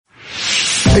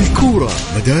الكورة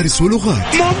مدارس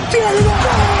ولغات.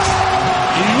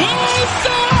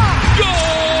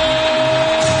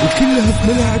 وكلها في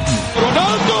ملاعبنا.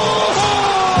 رونالدو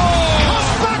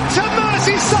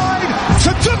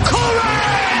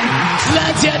لا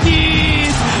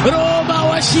جديد روما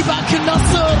وشباك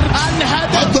النصر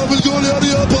الهدف بالجول يا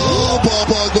رياض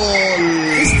بابا جول.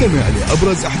 استمع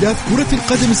لأبرز أحداث كرة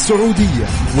القدم السعودية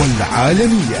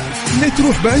والعالمية. لا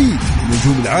تروح بعيد،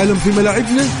 نجوم العالم في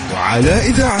ملاعبنا وعلى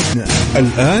إذاعتنا.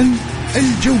 الآن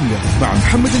الجولة مع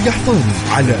محمد القحطاني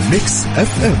على ميكس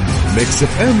اف ام. ميكس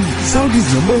اف ام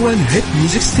سعوديز نمبر 1 هيت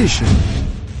ميوزك ستيشن.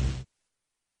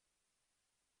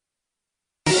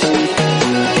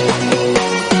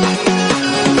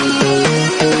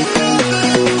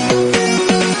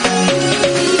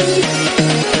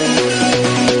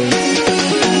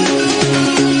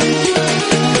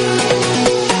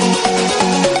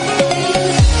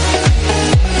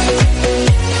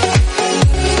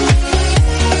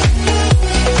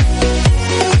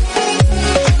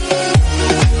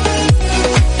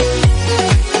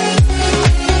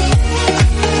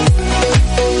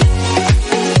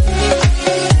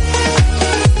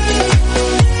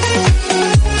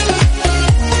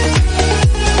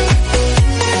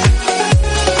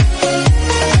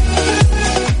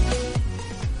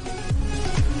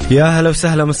 يا هلا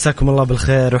وسهلا، مساكم الله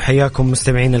بالخير وحياكم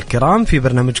مستمعين الكرام في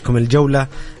برنامجكم الجولة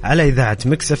على إذاعة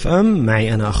ميكس اف ام.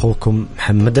 معي أنا أخوكم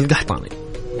محمد القحطاني.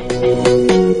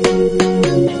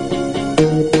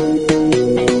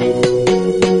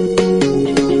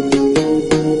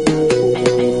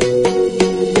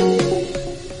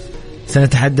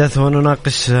 سنتحدث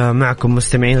ونناقش معكم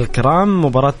مستمعين الكرام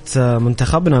مباراة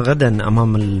منتخبنا غدا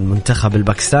أمام المنتخب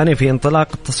الباكستاني في انطلاق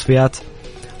التصفيات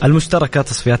المشتركة،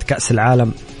 تصفيات كأس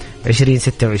العالم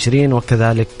 2026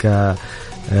 وكذلك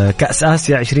كأس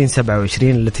آسيا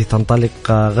 2027 التي تنطلق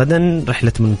غدا.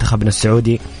 رحلة منتخبنا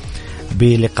السعودي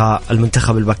بلقاء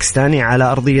المنتخب الباكستاني على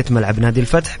أرضية ملعب نادي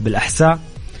الفتح بالأحساء.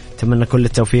 أتمنى كل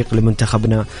التوفيق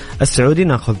لمنتخبنا السعودي.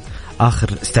 نأخذ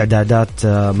آخر استعدادات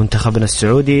منتخبنا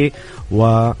السعودي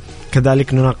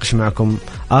وكذلك نناقش معكم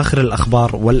آخر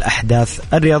الأخبار والأحداث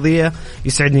الرياضية.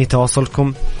 يسعدني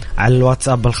تواصلكم على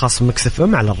الواتساب الخاص ميكس اف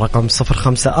ام على الرقم 054-88-11-700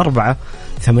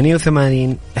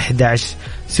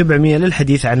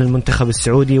 للحديث عن المنتخب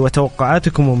السعودي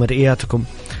وتوقعاتكم ومرئياتكم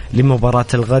لمباراة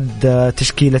الغد.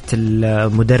 تشكيلة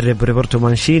المدرب روبرتو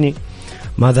مانشيني،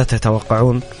 ماذا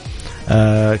تتوقعون؟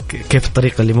 كيف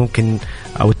الطريقة اللي ممكن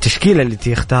أو التشكيلة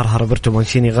التي يختارها روبرتو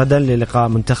مانشيني غدا للقاء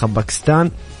منتخب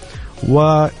باكستان؟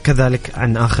 وكذلك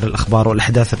عن آخر الأخبار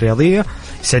والأحداث الرياضية.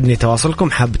 يسعدني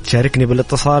تواصلكم. حاب تشاركني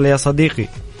بالاتصال يا صديقي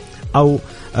أو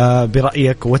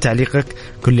برأيك وتعليقك؟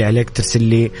 كل اللي عليك ترسل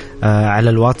لي على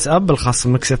الواتساب الخاص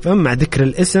ميكس اف ام مع ذكر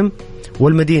الاسم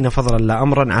والمدينة فضلا لا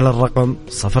أمرا على الرقم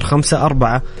 054-88-11-700.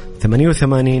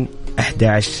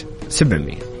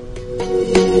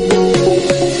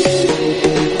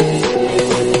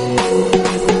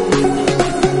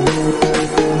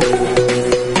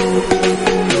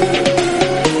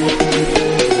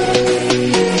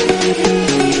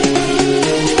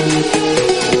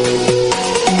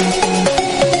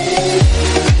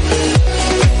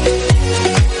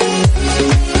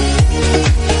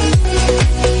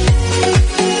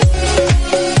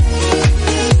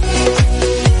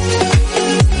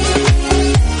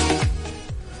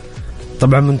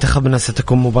 طبعا منتخبنا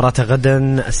ستكون مباراة غدا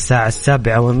الساعة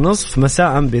 7:30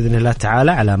 مساء بإذن الله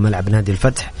تعالى على ملعب نادي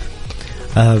الفتح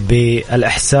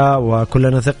بالأحساء.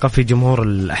 وكلنا ثقة في جمهور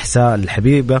الأحساء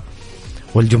الحبيبة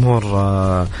والجمهور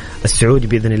السعودي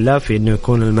بإذن الله في أنه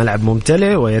يكون الملعب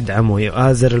ممتلئ ويدعم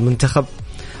ويؤازر المنتخب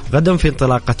غدا في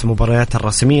انطلاقة مباريات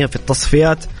الرسمية في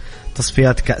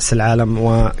تصفيات كأس العالم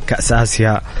وكأس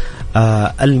آسيا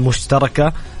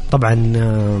المشتركة. طبعا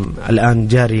الآن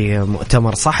جاري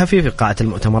مؤتمر صحفي في قاعة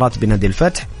المؤتمرات بنادي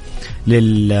الفتح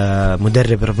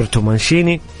للمدرب روبرتو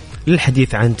مانشيني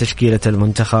للحديث عن تشكيلة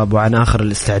المنتخب وعن آخر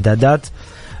الاستعدادات.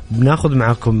 بناخذ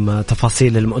معكم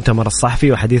تفاصيل المؤتمر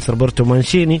الصحفي وحديث روبرتو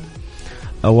مانشيني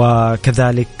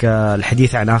وكذلك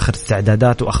الحديث عن آخر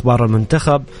استعدادات وأخبار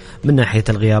المنتخب من ناحية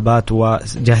الغيابات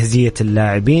وجاهزية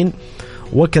اللاعبين،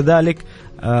 وكذلك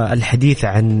الحديث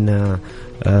عن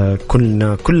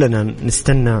كلنا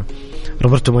نستنى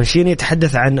روبرتو مانشيني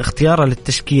يتحدث عن اختياره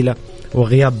للتشكيلة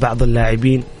وغياب بعض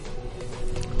اللاعبين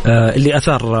اللي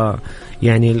أثار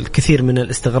يعني الكثير من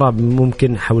الاستغراب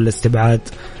ممكن حول استبعاد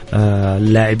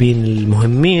اللاعبين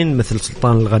المهمين مثل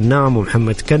سلطان الغنام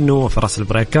ومحمد كنو وفراس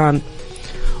البريكان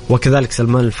وكذلك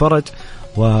سلمان الفرج.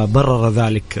 وبرر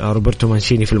ذلك روبرتو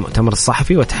مانشيني في المؤتمر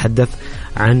الصحفي وتحدث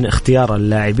عن اختيار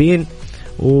اللاعبين.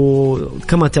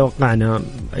 وكما توقعنا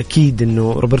أكيد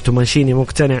أنه روبرتو مانشيني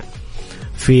مقتنع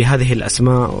في هذه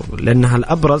الأسماء لأنها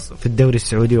الأبرز في الدوري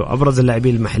السعودي وأبرز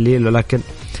اللاعبين المحليين، ولكن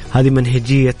هذه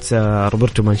منهجية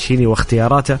روبرتو مانشيني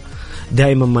واختياراته.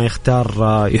 دائما ما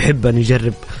يختار يحب أن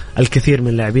يجرب الكثير من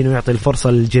اللاعبين ويعطي الفرصة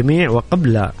للجميع،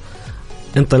 وقبل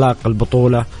انطلاق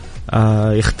البطولة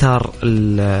يختار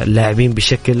اللاعبين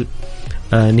بشكل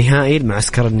نهائي.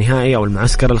 المعسكر النهائي أو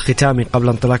المعسكر الختامي قبل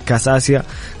انطلاق كأس آسيا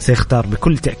سيختار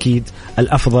بكل تأكيد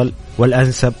الأفضل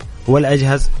والأنسب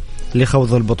والأجهز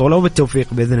لخوض البطولة، وبالتوفيق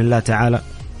بإذن الله تعالى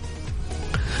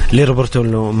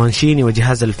لروبرتو مانشيني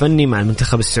وجهازه الفني مع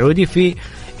المنتخب السعودي في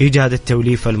إيجاد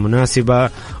التوليفة المناسبة،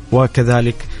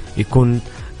 وكذلك يكون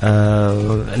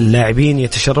اللاعبين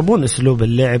يتشربون أسلوب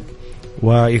اللعب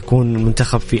ويكون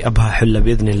المنتخب في أبهى حلة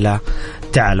بإذن الله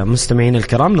تعالى. مستمعين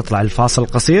الكرام، نطلع الفاصل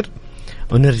قصير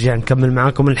ونرجع نكمل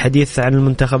معكم الحديث عن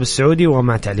المنتخب السعودي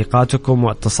ومع تعليقاتكم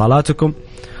واتصالاتكم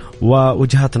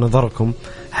ووجهات نظركم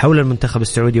حول المنتخب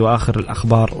السعودي وآخر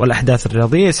الأخبار والأحداث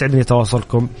الرياضية. يسعدني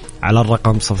تواصلكم على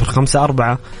الرقم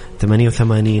 054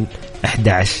 88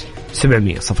 11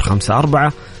 700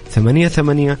 054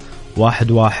 88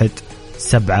 11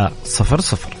 700.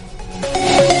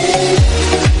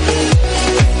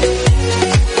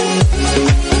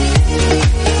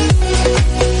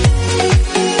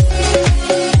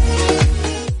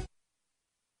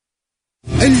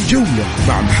 الجولة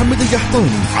مع محمد القحطاني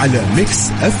على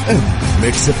ميكس اف ام.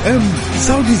 ميكس اف ام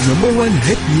سعوديز نمبر 1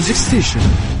 هيت ميوزك ستيشن.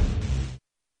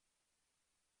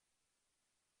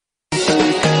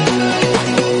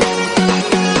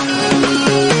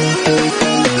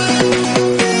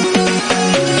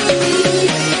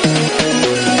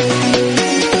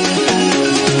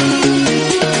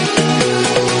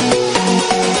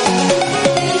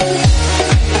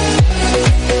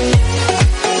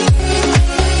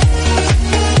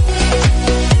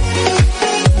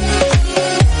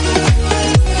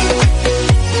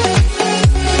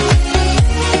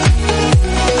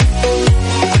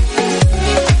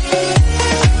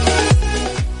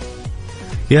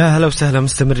 يا هلا وسهلا،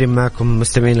 مستمرين معكم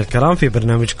مستمعين الكرام في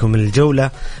برنامجكم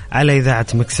الجولة على إذاعة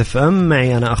ميكس اف ام.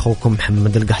 معي أنا أخوكم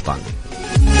محمد القحطاني.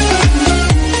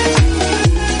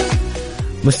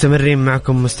 مستمرين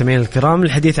معكم مستمعين الكرام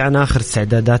الحديث عن آخر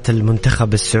استعدادات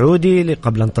المنتخب السعودي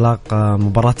قبل انطلاق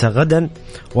مباراته غدا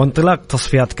وانطلاق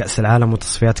تصفيات كأس العالم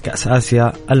وتصفيات كأس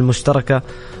آسيا المشتركة.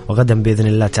 وغدا بإذن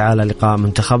الله تعالى لقاء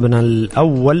منتخبنا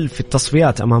الأول في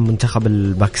التصفيات أمام منتخب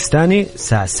الباكستاني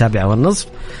الساعة 7:30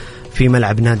 في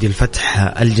ملعب نادي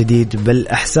الفتح الجديد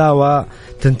بالأحساء.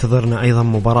 وتنتظرنا أيضا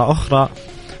مباراة أخرى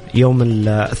يوم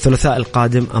الثلاثاء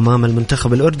القادم أمام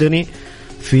المنتخب الأردني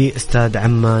في استاد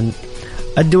عمان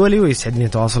الدولي. ويسعدني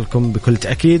تواصلكم بكل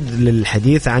تأكيد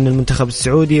للحديث عن المنتخب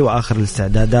السعودي وآخر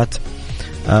الاستعدادات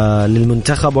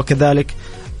للمنتخب، وكذلك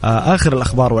آخر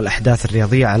الأخبار والأحداث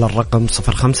الرياضية على الرقم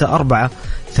 054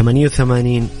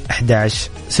 88 11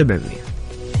 700.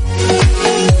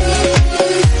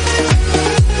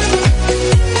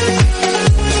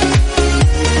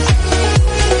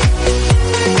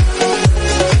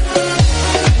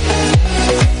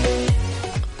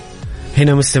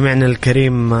 هنا مستمعنا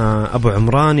الكريم أبو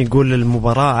عمران يقول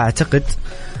المباراة أعتقد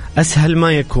أسهل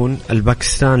ما يكون.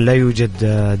 الباكستان لا يوجد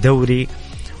دوري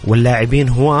واللاعبين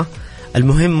هو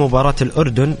المهم. مباراة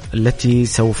الأردن التي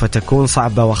سوف تكون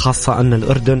صعبة، وخاصة أن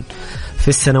الأردن في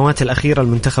السنوات الأخيرة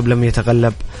المنتخب لم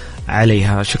يتغلب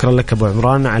عليها. شكرا لك أبو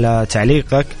عمران على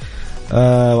تعليقك،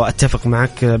 وأتفق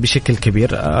معك بشكل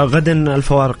كبير. غدا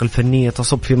الفوارق الفنية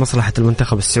تصب في مصلحة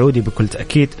المنتخب السعودي بكل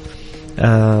تأكيد،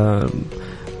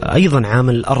 أيضا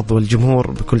عامل الأرض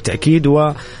والجمهور بكل تأكيد،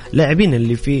 ولاعبين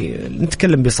اللي في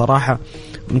نتكلم بصراحة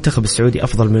المنتخب السعودي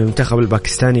أفضل من المنتخب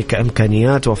الباكستاني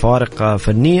كإمكانيات وفوارق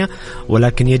فنية،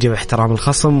 ولكن يجب احترام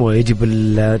الخصم ويجب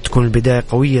تكون البداية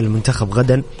قوية للمنتخب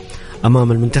غدا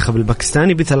أمام المنتخب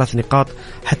الباكستاني ب3 نقاط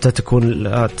حتى تكون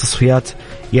التصفيات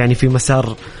يعني في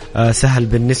مسار سهل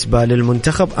بالنسبة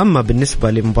للمنتخب. أما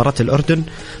بالنسبة لمباراة الأردن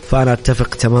فأنا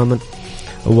أتفق تماما،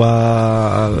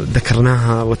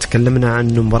 وذكرناها وتكلمنا عن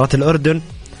مباراة الأردن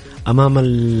أمام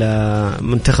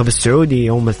المنتخب السعودي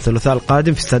يوم الثلاثاء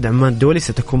القادم في استاد عمان الدولي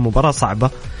ستكون مباراة صعبة،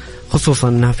 خصوصا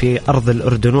أنها في أرض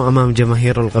الأردن وأمام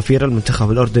جماهير الغفيرة.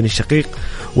 المنتخب الأردني الشقيق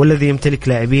والذي يمتلك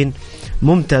لاعبين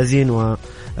ممتازين،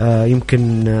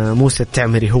 ويمكن موسى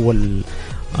التعمري هو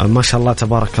ما شاء الله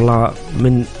تبارك الله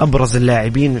من أبرز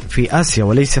اللاعبين في آسيا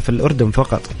وليس في الأردن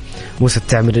فقط. موسى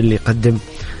التعمري اللي يقدم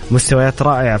مستويات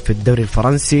رائعة في الدوري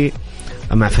الفرنسي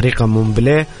مع فريق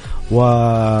مونبليه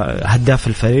وهداف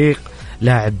الفريق،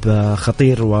 لاعب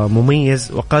خطير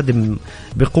ومميز وقادم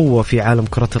بقوة في عالم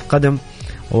كرة القدم.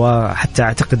 وحتى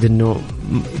أعتقد أنه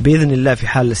بإذن الله في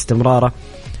حال استمراره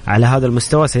على هذا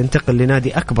المستوى سينتقل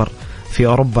لنادي أكبر في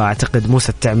أوروبا. أعتقد موسى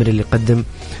التعمري اللي قدم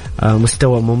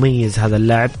مستوى مميز هذا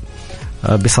اللاعب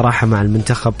بصراحة مع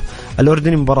المنتخب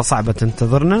الأردني. مباراة صعبة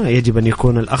تنتظرنا، يجب أن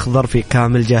يكون الأخضر في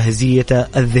كامل جاهزيته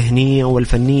الذهنية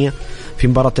والفنية في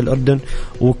مباراة الأردن.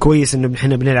 وكويس أنه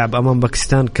نحن بنلعب أمام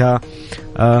باكستان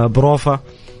كبروفة،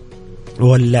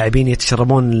 واللاعبين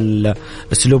يتشربون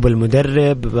أسلوب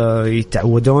المدرب،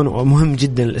 يتعودون، ومهم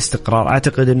جدا الاستقرار.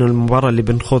 أعتقد أنه المباراة اللي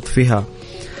بنخوض فيها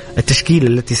التشكيلة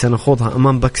التي سنخوضها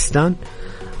أمام باكستان،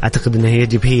 أعتقد أنها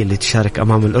يجب هي اللي تشارك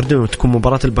أمام الأردن، وتكون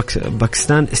مباراة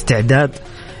باكستان استعداد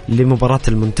لمباراة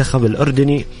المنتخب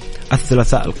الأردني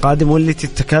الثلاثاء القادم، والتي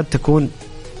تكاد تكون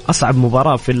أصعب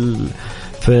مباراة في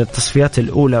التصفيات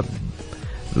الأولى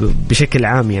بشكل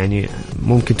عام. يعني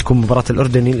ممكن تكون مباراة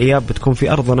الأردني الإياب بتكون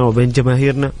في أرضنا وبين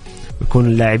جماهيرنا، يكون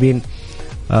اللاعبين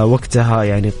وقتها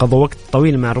يعني قضوا وقت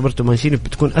طويل مع روبرتو مانشيني،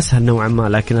 بتكون أسهل نوعا ما.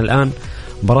 لكن الآن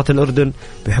مباراة الأردن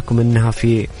بحكم أنها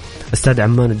في استاد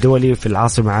عمان الدولي في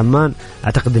العاصمة عمان،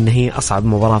 أعتقد أن هي أصعب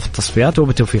مباراة في التصفيات،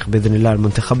 وبتوفيق بإذن الله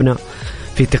لمنتخبنا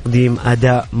في تقديم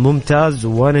أداء ممتاز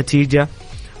ونتيجة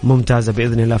ممتازة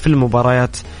بإذن الله في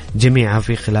المباريات جميعها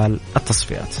في خلال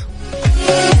التصفيات.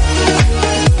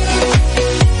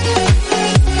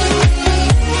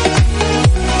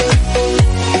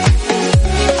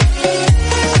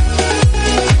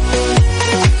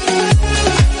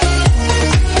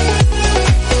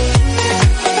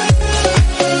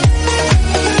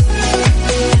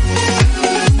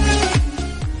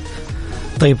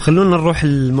 طيب خلونا نروح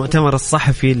المؤتمر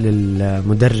الصحفي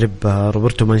للمدرب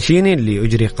روبرتو مانشيني اللي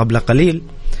أجري قبل قليل،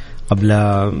 قبل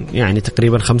يعني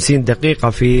تقريبا 50 دقيقة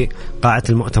في قاعة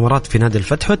المؤتمرات في نادي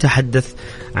الفتح، وتحدث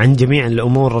عن جميع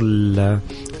الأمور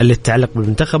اللي تتعلق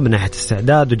بالمنتخب من ناحية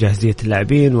استعداد وجاهزية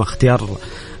اللاعبين واختيار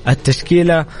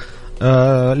التشكيلة.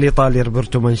 الإيطالي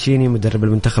روبرتو مانشيني مدرب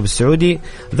المنتخب السعودي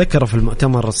ذكر في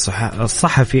المؤتمر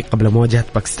الصحفي قبل مواجهة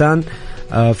باكستان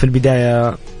في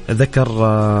البداية ذكر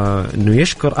أنه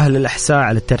يشكر أهل الأحساء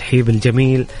على الترحيب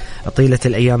الجميل طيلة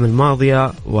الأيام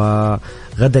الماضية،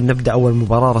 وغدا نبدأ أول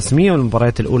مباراة رسمية،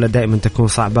 والمباريات الأولى دائما تكون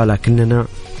صعبة لكننا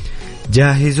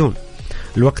جاهزون.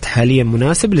 الوقت حاليا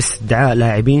مناسب لاستدعاء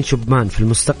لاعبين شبان في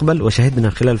المستقبل، وشهدنا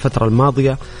خلال الفترة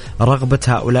الماضية رغبة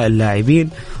هؤلاء اللاعبين،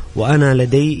 وأنا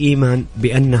لدي إيمان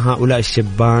بأن هؤلاء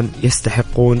الشبان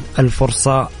يستحقون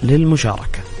الفرصة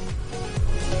للمشاركة.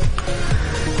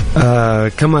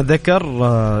 كما ذكر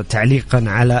تعليقا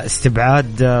على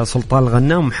استبعاد سلطان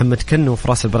الغنام ومحمد كنو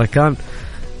وفراس البركان،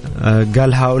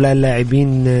 قال هؤلاء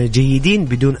اللاعبين جيدين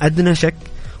بدون أدنى شك،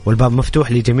 والباب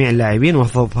مفتوح لجميع اللاعبين،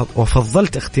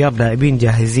 وفضلت اختيار لاعبين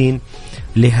جاهزين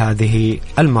لهذه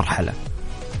المرحلة.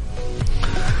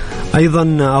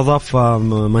 أيضا أضاف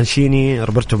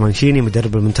روبرتو مانشيني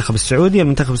مدرب المنتخب السعودي،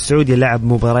 المنتخب السعودي لعب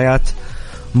مباريات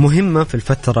مهمة في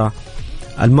الفترة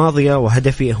الماضية،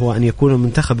 وهدفي هو أن يكون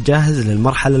المنتخب جاهز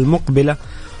للمرحلة المقبلة،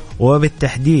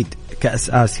 وبالتحديد كأس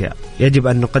آسيا يجب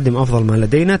أن نقدم أفضل ما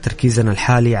لدينا. تركيزنا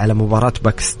الحالي على مباراة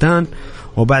باكستان،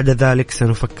 وبعد ذلك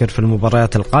سنفكر في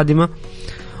المباريات القادمة.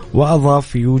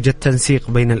 وأضاف يوجد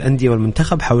تنسيق بين الأندية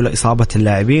والمنتخب حول إصابة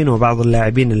اللاعبين، وبعض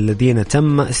اللاعبين الذين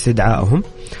تم استدعائهم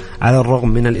على الرغم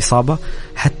من الإصابة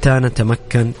حتى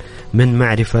نتمكن من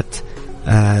معرفة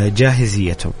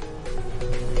جاهزيتهم.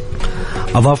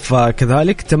 أضاف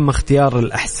كذلك تم اختيار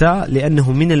الأحساء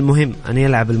لأنه من المهم أن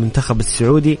يلعب المنتخب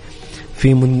السعودي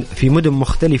في مدن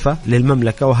مختلفة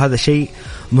للمملكة، وهذا شيء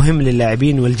مهم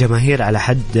للاعبين والجماهير على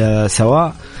حد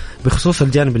سواء. بخصوص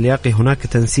الجانب اللياقي هناك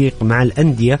تنسيق مع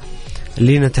الأندية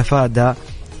لنتفادى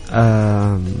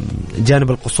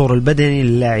جانب القصور البدني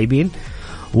للاعبين،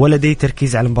 ولدي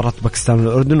تركيز على مباراة باكستان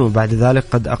والأردن، وبعد ذلك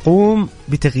قد أقوم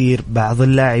بتغيير بعض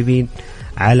اللاعبين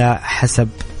على حسب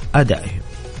أدائهم.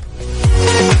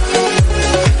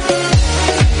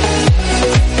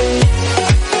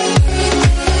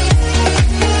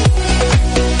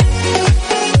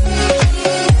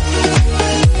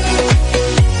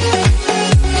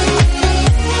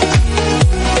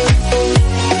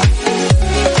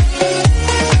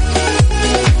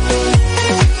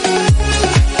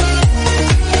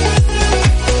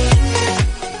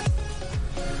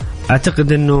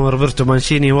 أعتقد أنه روبرتو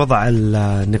مانشيني وضع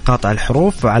النقاط على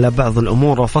الحروف على بعض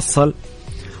الأمور، وفصل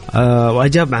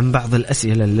وأجاب عن بعض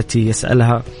الأسئلة التي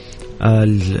يسألها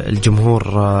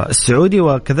الجمهور السعودي.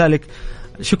 وكذلك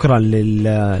شكرا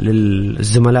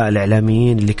للزملاء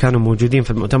الإعلاميين اللي كانوا موجودين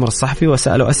في المؤتمر الصحفي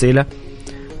وسألوا أسئلة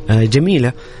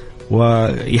جميلة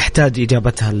ويحتاج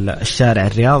إجابتها الشارع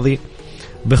الرياضي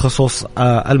بخصوص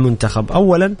المنتخب.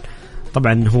 أولا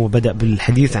طبعا هو بدأ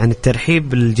بالحديث عن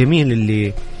الترحيب الجميل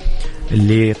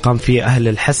اللي قام فيه أهل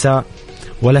الحسا،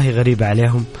 ولا هي غريبة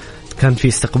عليهم. كان في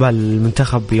استقبال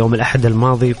المنتخب يوم الأحد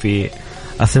الماضي في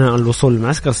أثناء الوصول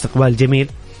للمعسكر استقبال جميل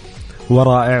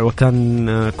ورائع،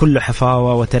 وكان كله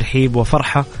حفاوة وترحيب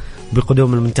وفرحة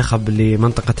بقدوم المنتخب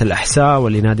لمنطقة الأحساء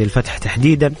ولنادي الفتح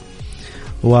تحديدا،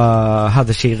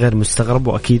 وهذا شيء غير مستغرب،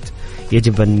 وأكيد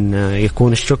يجب أن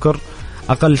يكون الشكر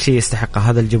أقل شيء يستحق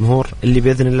هذا الجمهور اللي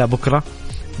بإذن الله بكرة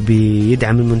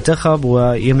بيدعم المنتخب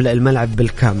ويملأ الملعب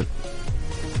بالكامل.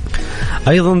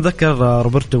 أيضا ذكر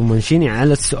روبرتو مانشيني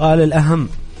على السؤال الأهم،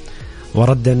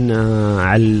 وردا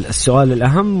على السؤال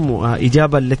الأهم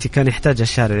وإجابة التي كان يحتاجها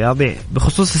الشارع الرياضي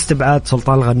بخصوص استبعاد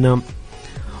سلطان الغنام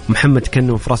ومحمد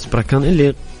كنو وفراس بركان،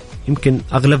 اللي يمكن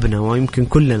أغلبنا ويمكن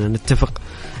كلنا نتفق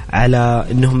على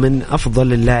أنهم من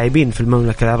أفضل اللاعبين في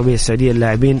المملكة العربية السعودية،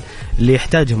 اللاعبين اللي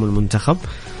يحتاجهم المنتخب.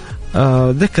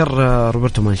 ذكر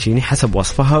روبرتو مانشيني حسب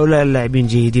وصفه هؤلاء اللاعبين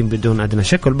جيدين بدون أدنى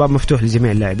شك، والباب مفتوح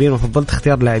لجميع اللاعبين، وفضلت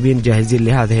اختيار لاعبين جاهزين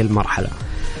لهذه المرحلة.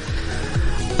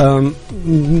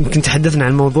 يمكن تحدثنا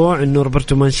عن الموضوع أنه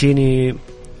روبرتو مانشيني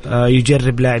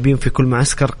يجرب لاعبين في كل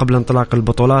معسكر قبل انطلاق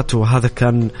البطولات، وهذا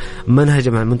كان منهجه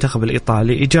مع المنتخب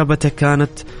الإيطالي. إجابته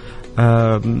كانت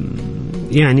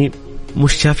يعني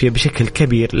مش شافية بشكل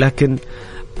كبير، لكن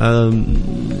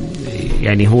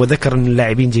يعني هو ذكر أن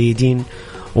اللاعبين جيدين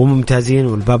وممتازين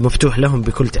والباب مفتوح لهم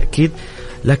بكل تأكيد،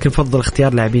 لكن فضل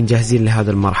اختيار لاعبين جاهزين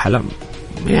لهذا المرحلة.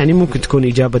 يعني ممكن تكون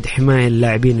إجابة حماية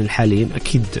اللاعبين الحاليين،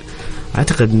 أكيد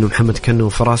أعتقد أنه محمد كنو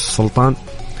وفراس السلطان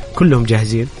كلهم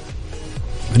جاهزين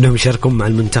أنهم يشاركون مع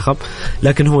المنتخب،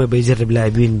 لكن هو بيجرب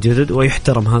لاعبين جدد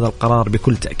ويحترم هذا القرار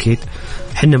بكل تأكيد.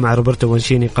 حنا مع روبرتو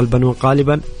مانشيني قلبا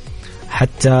وقالبا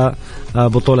حتى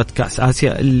بطولة كأس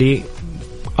آسيا اللي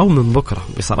أو من بكرة،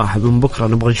 بصراحة من بكرة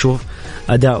نبغى نشوف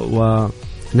أداء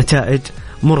ونتائج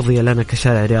مرضية لنا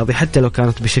كشارع رياضي، حتى لو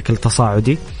كانت بشكل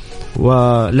تصاعدي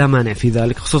ولا مانع في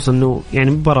ذلك، خصوصا أنه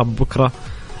يعني مباراة بكرة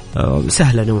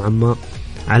سهلة نوعا ما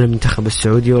على المنتخب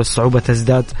السعودي، والصعوبة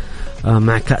تزداد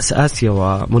مع كأس آسيا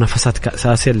ومنافسات كأس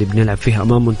آسيا اللي بنلعب فيها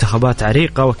أمام منتخبات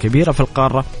عريقة وكبيرة في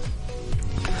القارة،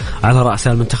 على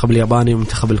رأسها المنتخب الياباني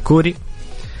والمنتخب الكوري.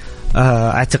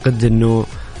 أعتقد أنه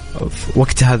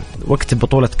وقت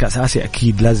بطولة كأس آسيا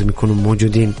أكيد لازم يكونوا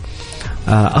موجودين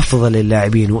أفضل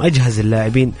اللاعبين وأجهز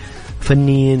اللاعبين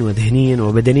فنيا وذهنيا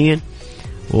وبدنيا،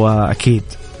 وأكيد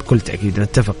بكل تأكيد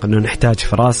نتفق أنه نحتاج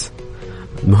فراس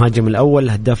المهاجم الأول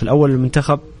الهداف الأول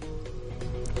للمنتخب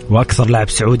وأكثر لاعب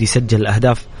سعودي سجل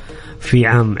الأهداف في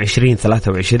عام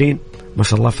 2023، ما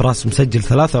شاء الله فراس مسجل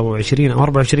 23 أو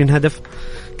 24 هدف.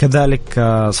 كذلك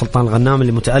سلطان الغنام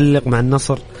اللي متألق مع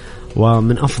النصر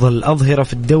ومن أفضل الأظهرة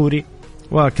في الدوري،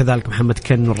 وكذلك محمد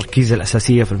كنو الركيزة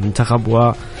الأساسية في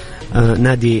المنتخب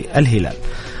ونادي الهلال.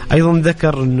 أيضا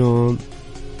ذكر أنه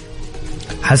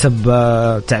حسب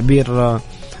تعبير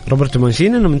روبرتو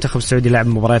مانشيني أنه المنتخب السعودي لعب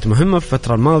مباريات مهمة في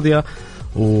الفترة الماضية،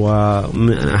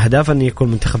 وهدفا أن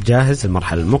يكون منتخب جاهز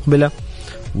المرحلة المقبلة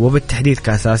وبالتحديد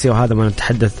كأس آسيا، وهذا ما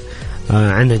نتحدث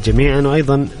عنه جميعا.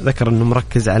 وأيضا ذكر أنه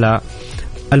مركز على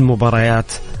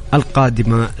المباريات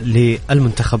القادمة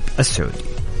للمنتخب السعودي.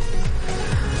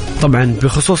 طبعا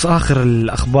بخصوص آخر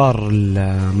الأخبار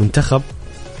المنتخب،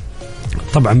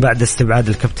 طبعا بعد استبعاد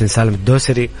الكابتن سالم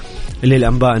الدوسري اللي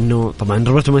الأنباء أنه طبعا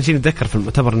روبرتو مانشيني ذكر في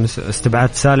المؤتمر أنه استبعاد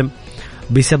سالم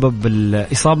بسبب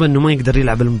الإصابة، أنه ما يقدر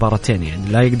يلعب المباراتين،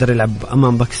 يعني لا يقدر يلعب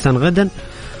أمام باكستان غدا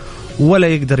ولا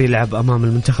يقدر يلعب أمام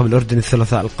المنتخب الأردني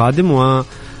الثلاثاء القادم.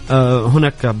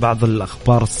 وهناك بعض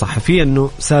الأخبار الصحفية أنه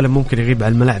سالم ممكن يغيب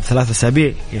عن الملاعب 3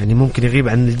 أسابيع، يعني ممكن يغيب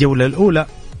عن الجولة الأولى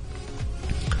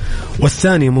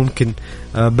والثانية، ممكن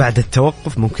بعد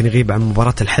التوقف ممكن يغيب عن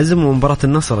مباراة الحزم ومباراة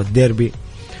النصر الديربي.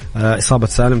 إصابة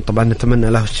سالم طبعا نتمنى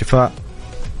له الشفاء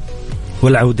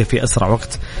والعودة في أسرع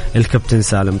وقت. الكابتن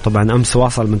سالم طبعا أمس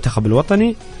واصل المنتخب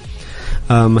الوطني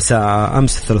مساء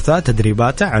أمس الثلاثاء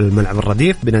تدريباته على الملعب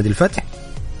الرديف بنادي الفتح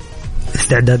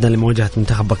استعدادا لمواجهة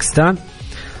منتخب باكستان.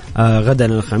 غدا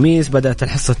الخميس بدأت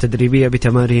الحصة التدريبية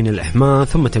بتمارين الإحماء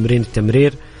ثم تمرين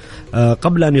التمرير،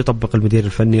 قبل أن يطبق المدير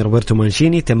الفني روبرتو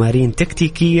مانشيني تمارين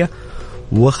تكتيكية،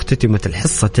 واختتمت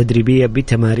الحصة التدريبية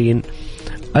بتمارين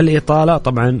الإطالة.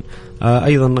 طبعا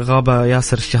أيضا غاب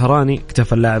ياسر الشهراني،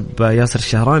 اكتفى اللاعب ياسر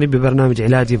الشهراني ببرنامج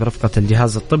علاجي برفقة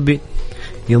الجهاز الطبي.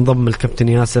 ينضم الكابتن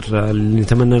ياسر اللي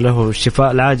نتمنى له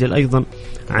الشفاء العاجل أيضا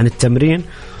عن التمرين،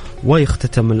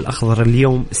 ويختتم الأخضر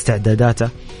اليوم استعداداته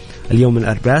اليوم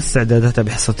الأربعاء استعداداته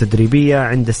بحصة تدريبية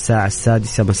عند الساعة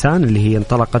 6 مساء اللي هي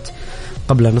انطلقت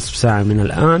قبل نصف ساعة من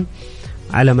الآن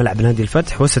على ملعب نادي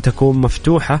الفتح، وستكون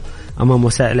مفتوحة أمام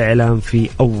وسائل الإعلام في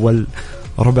أول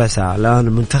ربع ساعة. الآن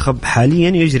المنتخب حاليا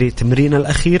يجري تمرين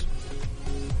الأخير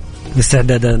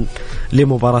استعدادا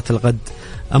لمباراة الغد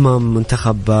أمام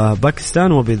منتخب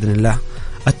باكستان، وبإذن الله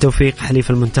التوفيق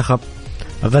حليف المنتخب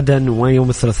غدا ويوم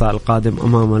الثلاثاء القادم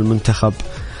أمام المنتخب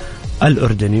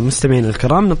الأردني. مستمعين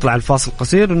الكرام، نطلع الفاصل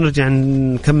قصير ونرجع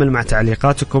نكمل مع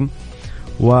تعليقاتكم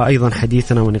وأيضا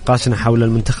حديثنا ونقاشنا حول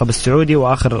المنتخب السعودي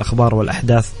وآخر الأخبار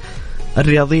والأحداث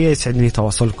الرياضية. يسعدني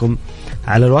تواصلكم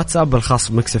على الواتساب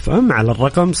الخاص بمكس اف ام على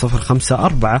الرقم 054-88-11-700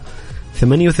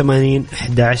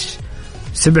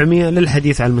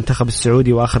 للحديث عن المنتخب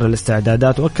السعودي وآخر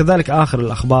الاستعدادات وكذلك آخر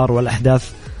الأخبار والأحداث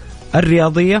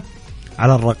الرياضية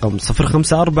على الرقم 054-88-11-700.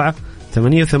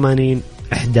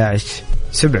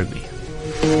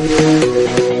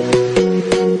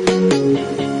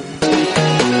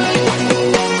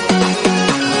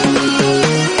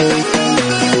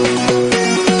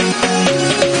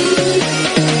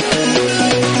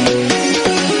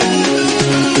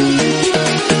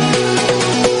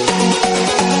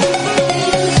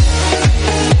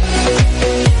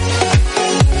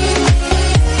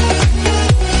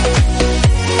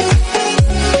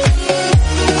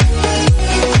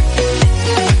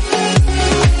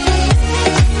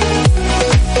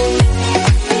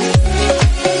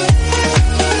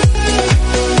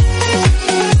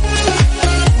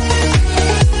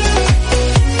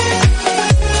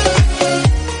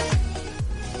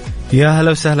 يا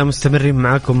هلا وسهلا، مستمرين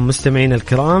معكم مستمعين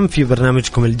الكرام في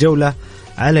برنامجكم الجولة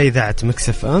على إذاعة مكس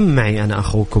اف ام. معي أنا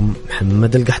أخوكم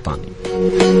محمد القحطاني.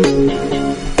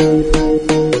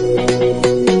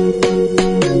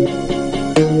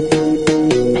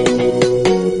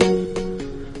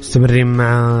 مستمرين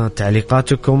مع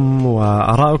تعليقاتكم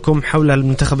وآرائكم حول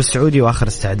المنتخب السعودي وآخر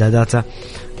استعداداته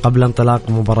قبل انطلاق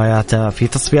مبارياته في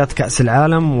تصفيات كأس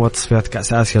العالم وتصفيات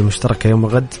كأس آسيا المشتركة يوم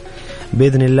الغد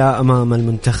بإذن الله أمام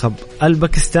المنتخب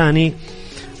الباكستاني.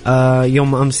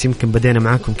 يوم أمس يمكن بدينا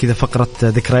معاكم كذا فقرة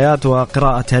ذكريات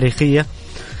وقراءة تاريخية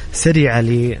سريعة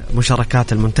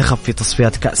لمشاركات المنتخب في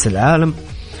تصفيات كأس العالم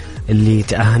اللي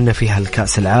تأهلنا فيها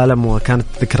لكأس العالم، وكانت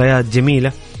ذكريات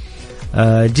جميلة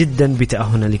جدا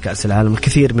بتأهلنا لكأس العالم.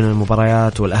 الكثير من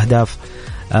المباريات والأهداف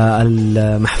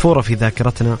المحفورة في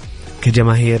ذاكرتنا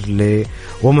كجماهير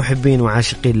ومحبين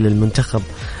وعاشقين للمنتخب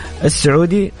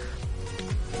السعودي.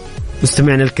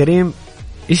 مستمعنا الكريم،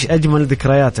 إيش أجمل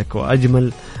ذكرياتك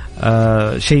وأجمل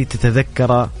شيء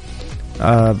تتذكره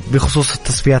بخصوص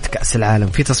تصفيات كأس العالم؟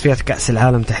 في تصفيات كأس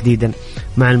العالم تحديدا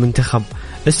مع المنتخب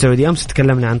السعودي. أمس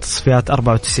تكلمنا عن تصفيات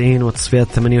 94 وتصفيات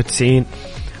 98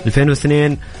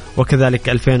 2002 وكذلك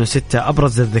 2006.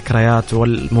 أبرز الذكريات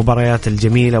والمباريات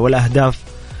الجميلة والأهداف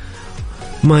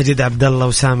ماجد عبد الله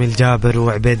وسامي الجابر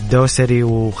وعبيد الدوسري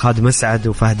وخالد مسعد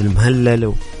وفهد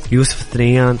المهلل ويوسف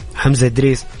الثنيان وحمزة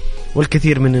إدريس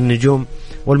والكثير من النجوم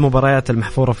والمباريات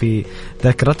المحفورة في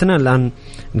ذاكرتنا. الآن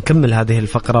نكمل هذه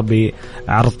الفقرة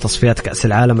بعرض تصفيات كأس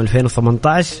العالم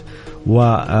 2018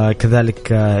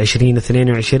 وكذلك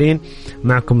 2022.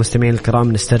 معكم مستمعين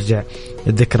الكرام نسترجع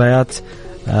الذكريات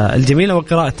الجميلة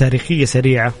وقراءة تاريخية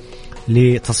سريعة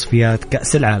لتصفيات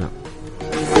كأس العالم.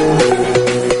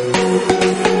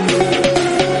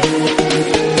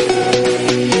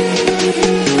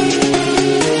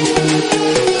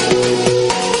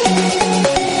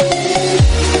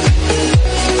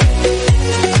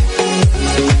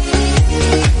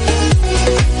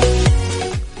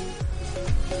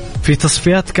 في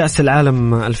تصفيات كأس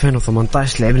العالم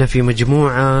 2018 لعبنا في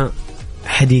مجموعة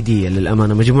حديدية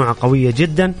للأمانة، مجموعة قوية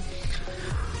جدا،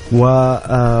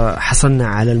 وحصلنا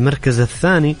على المركز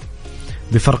الثاني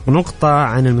بفرق نقطة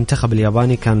عن المنتخب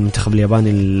الياباني. كان المنتخب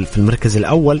الياباني في المركز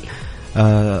الأول،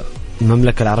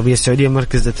 المملكة العربية السعودية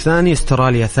المركز الثاني،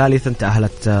 استراليا ثالثا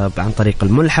تأهلت عن طريق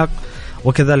الملحق،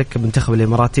 وكذلك المنتخب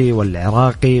الإماراتي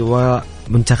والعراقي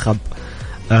ومنتخب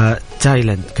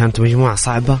تايلاند. كانت مجموعة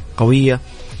صعبة قوية،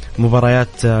 مباريات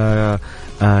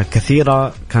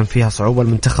كثيرة كان فيها صعوبة.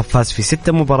 المنتخب فاز في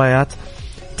 6 مباريات،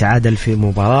 تعادل في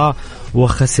مباراة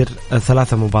وخسر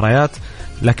 3 مباريات،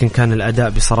 لكن كان الأداء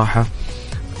بصراحة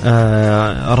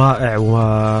رائع.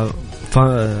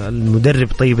 والمدرب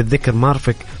طيب الذكر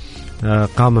مارفك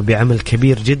قام بعمل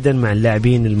كبير جدا مع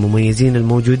اللاعبين المميزين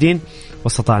الموجودين،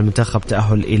 واستطاع المنتخب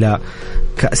تأهل إلى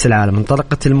كأس العالم.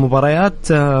 انطلقت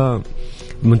المباريات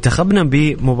منتخبنا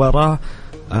بمباراة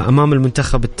أمام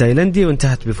المنتخب التايلندي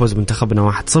وانتهت بفوز منتخبنا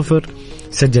 1-0.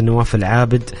 سجل نواف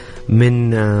العابد من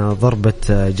ضربة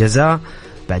جزاء.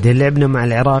 بعدين لعبنا مع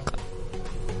العراق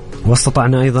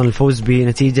واستطعنا أيضا الفوز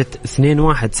بنتيجة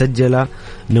 2-1. سجل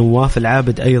نواف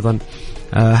العابد أيضا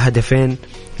هدفين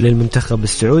للمنتخب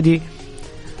السعودي.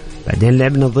 بعدين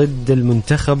لعبنا ضد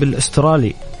المنتخب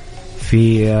الأسترالي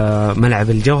في ملعب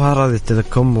الجوهرة. إذا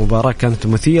تذكرون مباراة كانت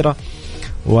مثيرة،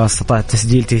 واستطاع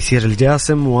تسجيل تيسير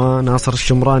الجاسم وناصر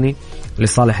الشمراني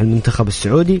لصالح المنتخب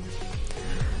السعودي.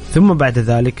 ثم بعد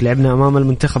ذلك لعبنا أمام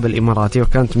المنتخب الإماراتي،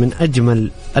 وكانت من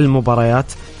أجمل المباريات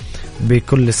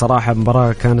بكل صراحة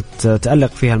مباراة كانت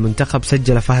تألق فيها المنتخب.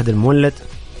 سجل فهد المولد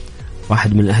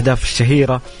واحد من الأهداف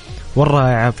الشهيرة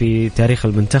والرائعة في تاريخ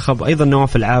المنتخب، أيضا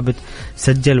نواف العابد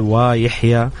سجل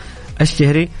ويحيى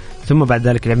الشهري. ثم بعد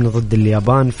ذلك لعبنا ضد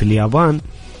اليابان في اليابان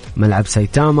ملعب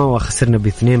سايتاما وخسرنا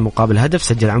ب2-1.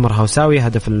 سجل عمر هوساوي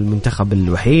هدف المنتخب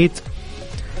الوحيد.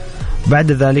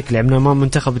 بعد ذلك لعبنا أمام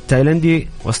المنتخب التايلندي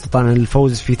واستطعنا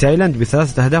الفوز في تايلاند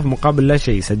ب3 أهداف مقابل لا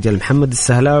شيء. سجل محمد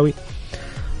السهلاوي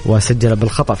وسجل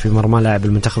بالخطأ في مرمى لاعب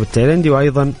المنتخب التايلندي،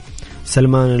 وأيضا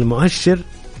سلمان المؤشر.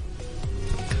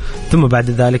 ثم بعد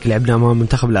ذلك لعبنا أمام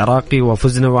المنتخب العراقي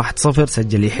وفزنا 1-0.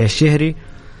 سجل يحيى الشهري.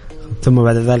 ثم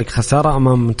بعد ذلك خسارة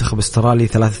أمام منتخب استرالي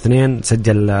 3-2.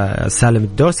 سجل سالم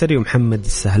الدوسري ومحمد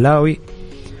السهلاوي.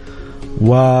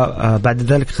 وبعد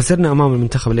ذلك خسرنا أمام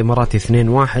المنتخب الإماراتي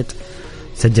 2-1.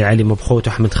 سجل علي مبخوت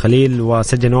وأحمد خليل،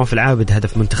 وسجل نواف العابد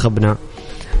هدف منتخبنا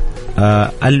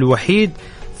الوحيد.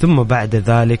 ثم بعد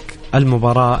ذلك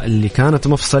المباراة اللي كانت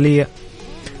مفصلية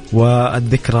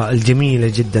والذكرى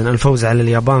الجميلة جدا، الفوز على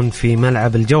اليابان في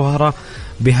ملعب الجوهرة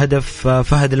بهدف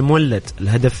فهد المولد،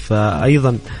 الهدف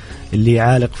أيضا اللي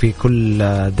عالق في كل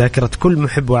ذاكرة كل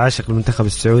محب وعاشق المنتخب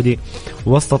السعودي.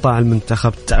 واستطاع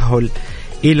المنتخب التأهل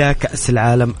إلى كأس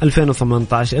العالم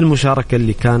 2018، المشاركة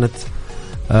اللي كانت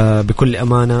بكل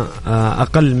أمانة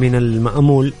أقل من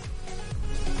المأمول.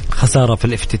 خسارة في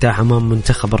الافتتاح أمام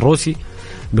منتخب الروسي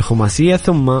بخماسية،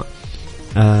 ثم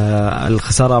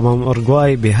الخسارة أمام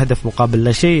أورجواي بهدف مقابل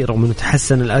لا شيء رغم أنه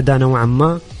تحسن الأداء نوعا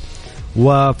ما،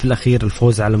 وفي الأخير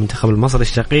الفوز على منتخب المصري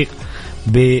الشقيق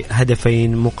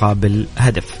بهدفين مقابل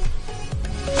هدف.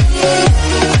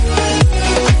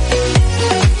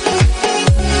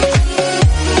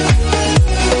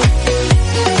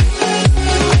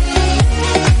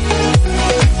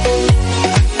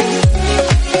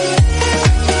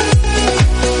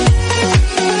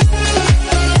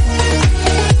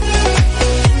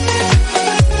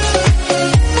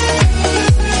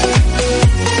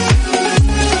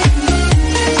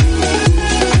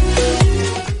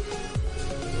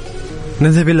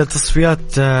 نذهب إلى تصفيات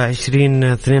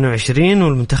 2022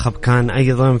 والمنتخب كان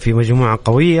أيضا في مجموعة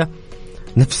قوية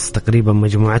نفس تقريبا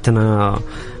مجموعتنا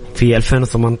في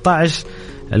 2018.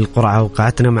 القرعة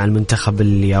وقعتنا مع المنتخب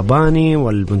الياباني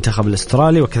والمنتخب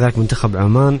الأسترالي وكذلك منتخب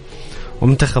عمان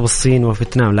ومنتخب الصين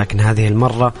وفيتنام، لكن هذه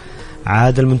المرة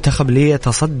عاد المنتخب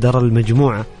ليتصدر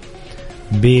المجموعة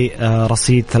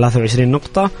برصيد 23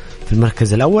 نقطة في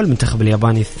المركز الأول. منتخب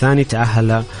الياباني الثاني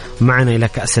تأهل معنا إلى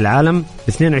كأس العالم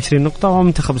ب22 نقطة،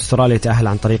 ومنتخب استراليا تأهل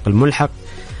عن طريق الملحق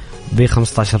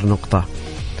ب15 نقطة.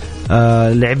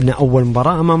 لعبنا أول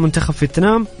مباراة أمام منتخب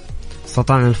فيتنام،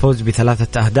 استطعنا الفوز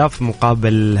ب3 أهداف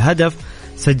مقابل هدف.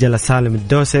 سجل سالم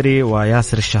الدوسري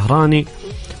وياسر الشهراني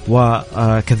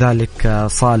وكذلك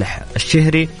صالح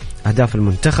الشهري أهداف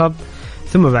المنتخب.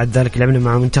 ثم بعد ذلك لعبنا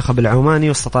مع منتخب العماني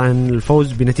واستطعنا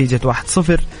الفوز بنتيجة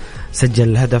 1-0. سجل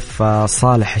الهدف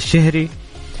صالح الشهري.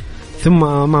 ثم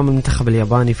أمام المنتخب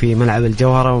الياباني في ملعب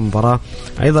الجوهرة، ومباراة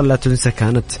أيضا لا تنسى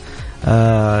كانت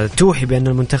توحي بأن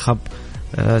المنتخب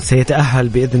سيتأهل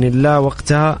بإذن الله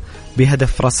وقتها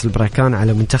بهدف راس البراكان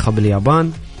على منتخب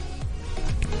اليابان.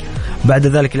 بعد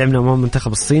ذلك لعبنا أمام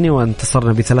المنتخب الصيني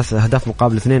وانتصرنا ب3 أهداف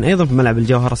مقابل 2 أيضا في ملعب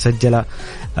الجوهرة. سجل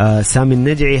سامي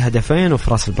النجعي هدفين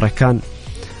وفي راس البراكان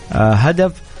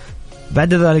هدف.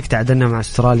 بعد ذلك تعادلنا مع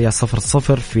استراليا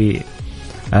 0-0 في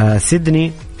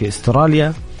سيدني في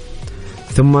استراليا.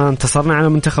 ثم انتصرنا على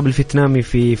المنتخب الفيتنامي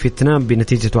في فيتنام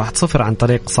بنتيجة 1-0 عن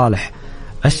طريق صالح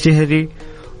الشهري،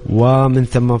 ومن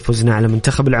ثم فزنا على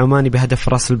المنتخب العماني بهدف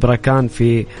راس البراكان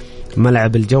في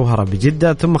ملعب الجوهرة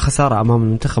بجدة. ثم خسارة أمام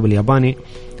المنتخب الياباني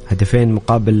هدفين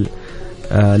مقابل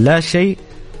لا شيء.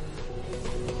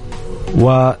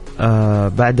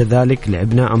 وبعد ذلك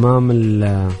لعبنا أمام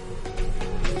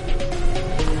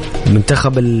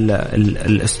المنتخب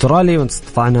الأسترالي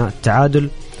واستطعنا التعادل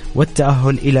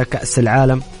والتأهل إلى كأس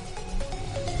العالم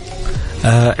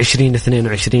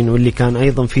 2022، واللي كان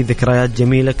أيضا في ذكريات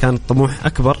جميلة. كان الطموح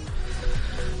أكبر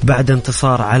بعد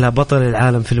انتصار على بطل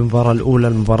العالم في المباراة الأولى،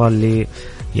 المباراة اللي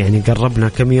يعني قربنا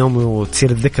كم يوم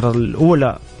وتصير الذكرى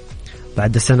الأولى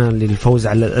بعد سنة للفوز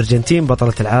على الأرجنتين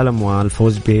بطلة العالم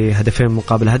والفوز بهدفين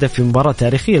مقابل هدف في مباراة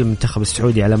تاريخية للمنتخب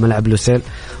السعودي على ملعب لوسيل.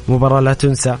 مباراة لا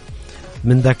تنسى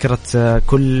من ذاكرة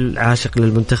كل عاشق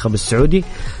للمنتخب السعودي.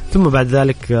 ثم بعد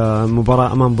ذلك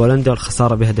مباراة أمام بولندا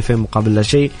والخسارة بهدفين مقابل لا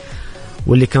شيء،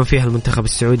 واللي كان فيها المنتخب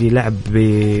السعودي لعب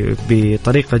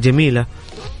بطريقة جميلة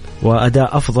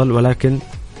وأداء أفضل، ولكن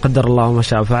قدر الله ما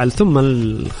شاء فعل. ثم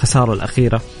الخسارة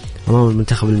الأخيرة أمام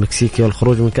المنتخب المكسيكي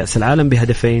والخروج من كأس العالم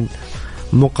بهدفين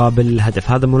مقابل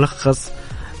هدف. هذا ملخص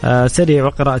سريع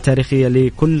وقراءة تاريخية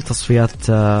لكل تصفيات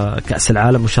كأس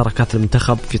العالم، مشاركات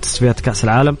المنتخب في تصفيات كأس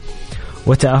العالم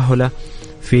وتأهله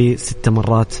في 6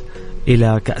 مرات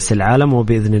إلى كأس العالم،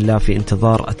 وبإذن الله في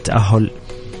انتظار التأهل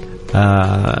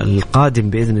القادم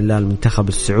بإذن الله المنتخب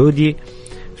السعودي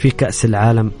في كأس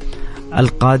العالم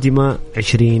القادمة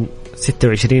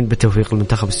 2026 بتوفيق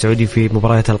المنتخب السعودي في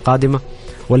مباريات القادمة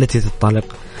والتي تنطلق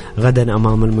غدا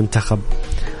أمام المنتخب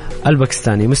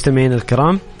الباكستاني. مستمعين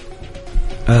الكرام،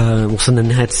 وصلنا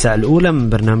لنهاية الساعة الأولى من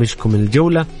برنامجكم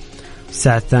الجولة.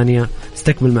 الساعة الثانية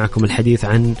استكمل معكم الحديث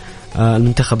عن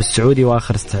المنتخب السعودي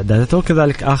وآخر استعداداته،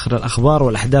 وكذلك آخر الأخبار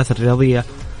والأحداث الرياضية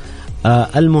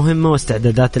المهمة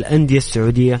واستعدادات الأندية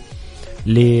السعودية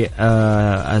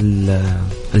للجولة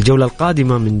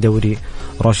القادمة من دوري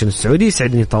روشن السعودي.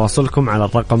 يسعدني تواصلكم على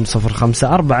الرقم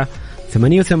 054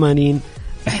 88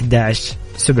 11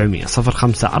 700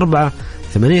 054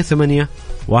 88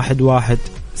 11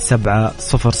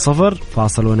 700.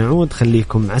 فاصل ونعود،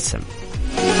 خليكم مع السمع.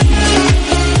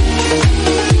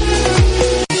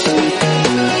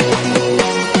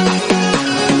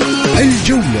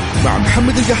 الجولة مع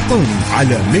محمد القحطاني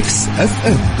على ميكس اف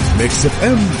ام. ميكس اف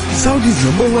ام سعوديز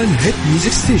نمبر 1 هيت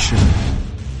ميوزك ستيشن.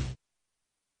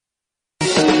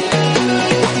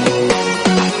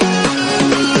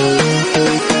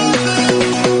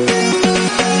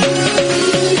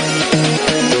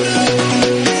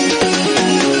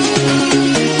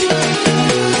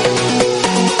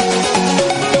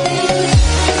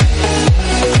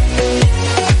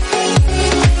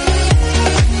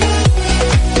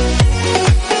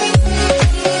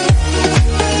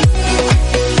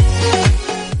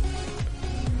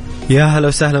 يا هلا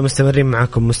وسهلا، مستمرين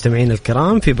معكم مستمعين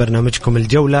الكرام في برنامجكم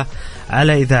الجولة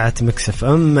على إذاعة ميكس اف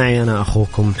ام. معي أنا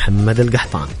أخوكم محمد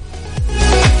القحطان.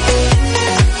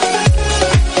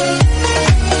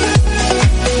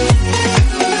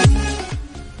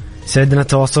 سعدنا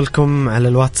تواصلكم على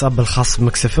الواتساب الخاص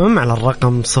بميكس اف ام على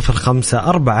الرقم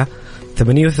 054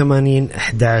 88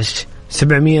 11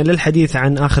 700 للحديث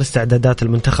عن آخر استعدادات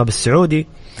المنتخب السعودي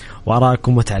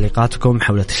وآراءكم وتعليقاتكم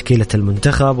حول تشكيلة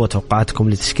المنتخب وتوقعاتكم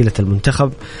لتشكيلة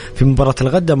المنتخب في مباراة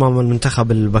الغد أمام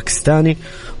المنتخب الباكستاني،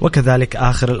 وكذلك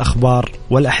آخر الأخبار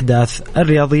والأحداث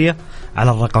الرياضية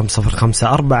على الرقم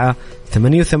 054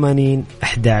 88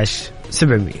 11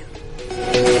 700.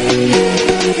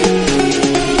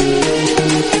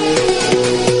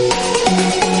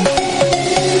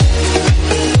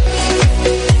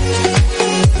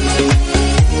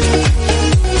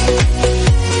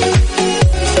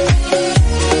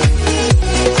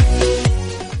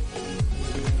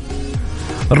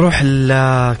 نروح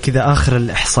كذا آخر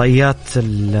الإحصائيات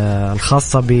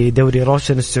الخاصة بدوري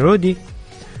روشن السعودي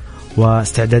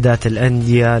واستعدادات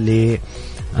الأندية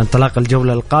لانطلاق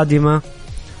الجولة القادمة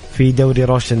في دوري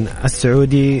روشن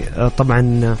السعودي.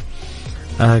 طبعا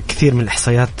كثير من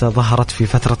الإحصائيات ظهرت في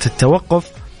فترة التوقف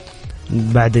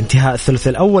بعد انتهاء الثلث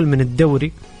الأول من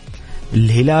الدوري.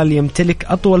 الهلال يمتلك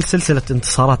أطول سلسلة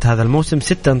انتصارات هذا الموسم،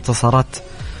 6 انتصارات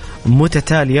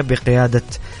متتالية بقيادة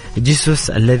جيسوس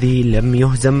الذي لم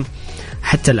يهزم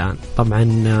حتى الآن. طبعا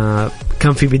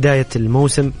كان في بداية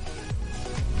الموسم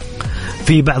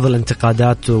في بعض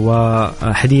الانتقادات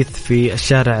وحديث في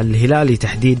الشارع الهلالي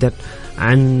تحديدا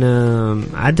عن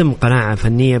عدم قناعة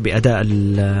فنية بأداء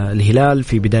الهلال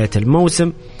في بداية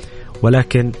الموسم،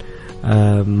 ولكن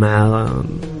مع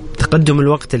تقدم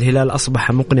الوقت الهلال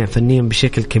أصبح مقنع فنيا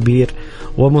بشكل كبير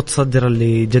ومتصدرا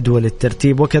لجدول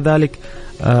الترتيب، وكذلك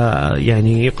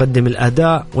يعني يقدم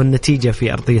الأداء والنتيجة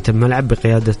في أرضية الملعب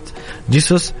بقيادة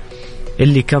جيسوس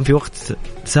اللي كان في وقت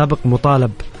سابق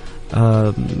مطالب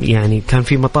يعني كان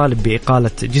في مطالب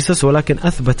بإقالة جيسوس، ولكن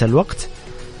أثبت الوقت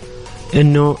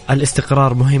أنه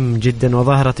الاستقرار مهم جدا،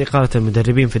 وظاهرة إقالة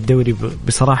المدربين في الدوري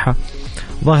بصراحة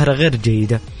ظاهرة غير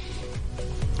جيدة،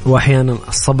 وأحيانا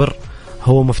الصبر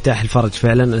هو مفتاح الفرج.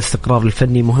 فعلا الاستقرار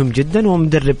الفني مهم جدا،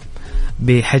 ومدرب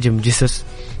بحجم جيسوس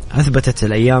أثبتت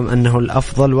الأيام أنه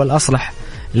الأفضل والأصلح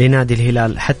لنادي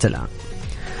الهلال حتى الآن.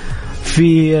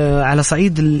 في على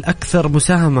صعيد الأكثر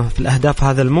مساهمة في الأهداف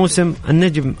هذا الموسم،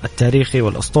 النجم التاريخي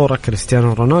والأسطورة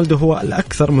كريستيانو رونالدو هو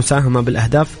الأكثر مساهمة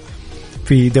بالأهداف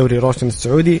في دوري روشن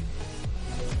السعودي.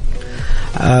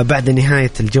 بعد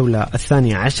نهاية الجولة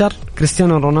 12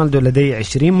 كريستيانو رونالدو لديه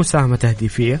 20 مساهمة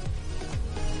تهديفية.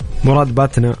 مراد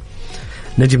باتنا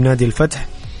نجم نادي الفتح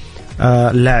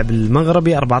اللاعب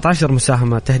المغربي 14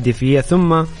 مساهمة تهديفية،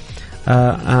 ثم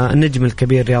النجم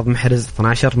الكبير رياض محرز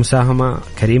 12 مساهمة،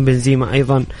 كريم بنزيما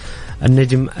أيضا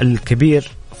النجم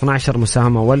الكبير 12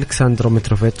 مساهمة، والكساندرو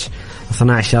متروفيتش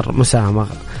 12 مساهمة.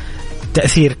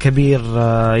 تأثير كبير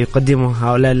يقدمه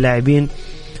هؤلاء اللاعبين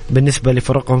بالنسبة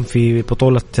لفرقهم في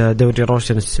بطولة دوري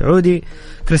روشن السعودي،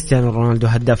 كريستيانو رونالدو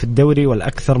هداف الدوري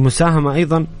والأكثر مساهمة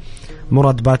أيضا.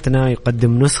 مراد باتنا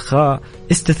يقدم نسخة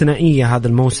استثنائية هذا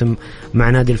الموسم مع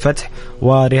نادي الفتح،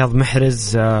 ورياض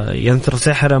محرز ينثر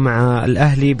سحره مع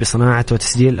الأهلي بصناعة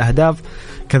وتسجيل الأهداف.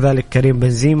 كذلك كريم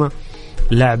بنزيما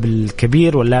اللاعب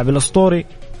الكبير واللاعب الأسطوري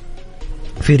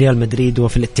في ريال مدريد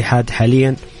وفي الاتحاد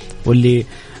حاليا، واللي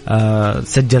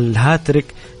سجل هاتريك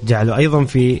جعله أيضا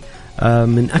في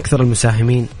من أكثر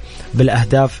المساهمين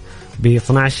بالأهداف ب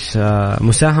 12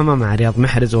 مساهمة مع رياض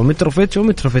محرز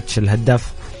ومتروفيتش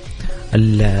الهداف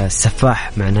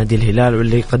السفاح مع نادي الهلال،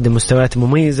 واللي يقدم مستويات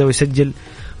مميزة ويسجل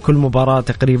كل مباراة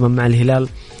تقريبا مع الهلال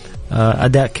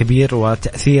أداء كبير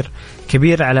وتأثير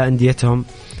كبير على أنديتهم.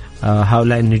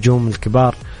 هؤلاء النجوم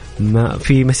الكبار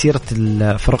في مسيرة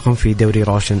فرقهم في دوري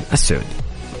روشن السعودي.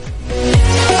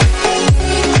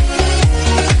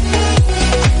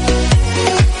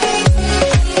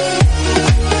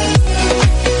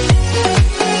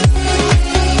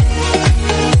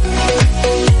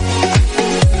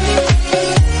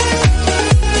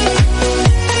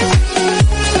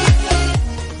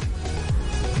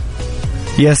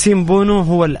 ياسين بونو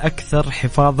هو الأكثر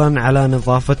حفاظا على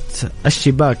نظافة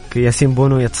الشباك. ياسين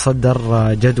بونو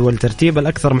يتصدر جدول ترتيب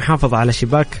الأكثر محافظة على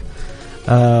شباك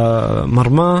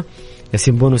مرماه.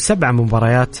 ياسين بونو 7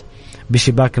 مباريات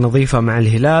بشباك نظيفة مع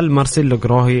الهلال. مارسيلو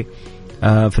جروهي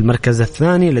في المركز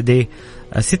الثاني لديه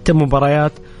 6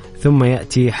 مباريات، ثم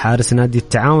يأتي حارس نادي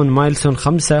التعاون مايلسون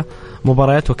 5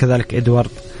 مباريات، وكذلك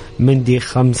إدوارد مندي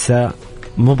 5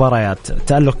 مباريات.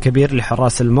 تألق كبير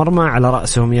لحراس المرمى على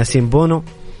رأسهم ياسين بونو،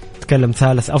 تكلم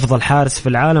ثالث أفضل حارس في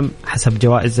العالم حسب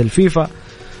جوائز الفيفا،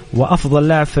 وأفضل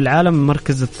لاعب في العالم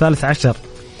المركز 13.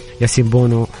 ياسين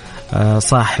بونو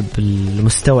صاحب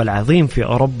المستوى العظيم في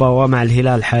أوروبا ومع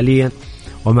الهلال حاليا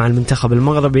ومع المنتخب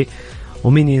المغربي.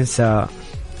 ومين ينسى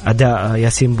أداء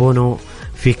ياسين بونو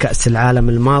في كأس العالم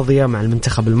الماضية مع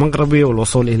المنتخب المغربي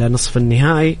والوصول إلى نصف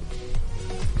النهائي،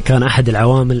 كان أحد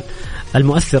العوامل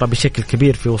المؤثرة بشكل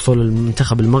كبير في وصول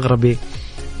المنتخب المغربي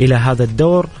إلى هذا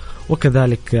الدور.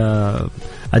 وكذلك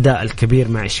أداء الكبير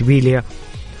مع إشبيليا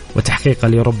وتحقيق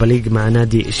اليوروبا ليج مع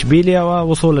نادي إشبيليا،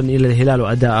 ووصولا إلى الهلال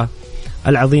وأداء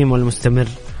العظيم والمستمر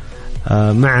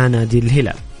مع نادي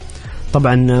الهلال.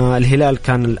 طبعا الهلال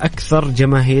كان الأكثر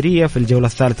جماهيرية في الجولة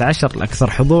 13، الأكثر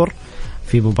حضور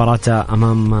في مباراة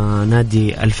أمام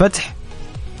نادي الفتح،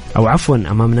 أو عفوا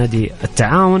أمام نادي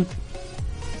التعاون.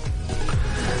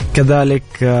 كذلك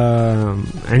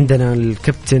عندنا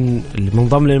الكابتن اللي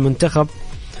منضم للمنتخب،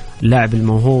 اللاعب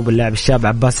الموهوب اللاعب الشاب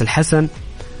عباس الحسن،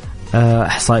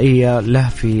 إحصائية له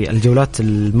في الجولات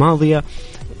الماضية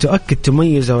تؤكد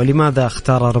تميزه ولماذا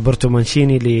اختار روبرتو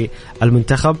مانشيني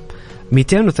للمنتخب.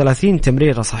 230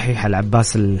 تمريرة صحيحة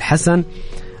لعباس الحسن،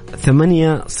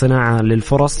 8 صناعة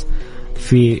للفرص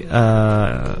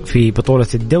في بطولة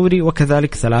الدوري،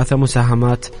 وكذلك 3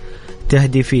 مساهمات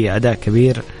تهديفية. أداء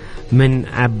كبير من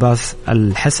عباس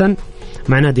الحسن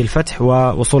مع نادي الفتح،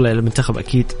 ووصوله إلى المنتخب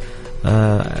أكيد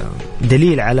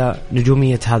دليل على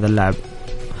نجومية هذا اللاعب.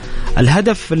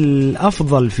 الهدف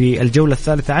الأفضل في الجولة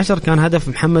 13 كان هدف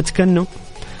محمد كنو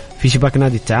في شباك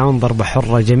نادي التعاون، ضربة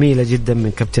حرة جميلة جدا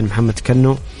من كابتن محمد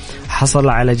كنو، حصل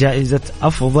على جائزة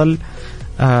أفضل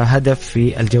هدف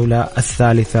في الجولة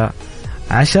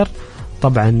 13.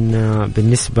 طبعا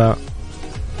بالنسبة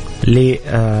ل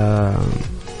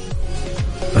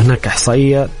هناك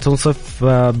إحصائية تنصف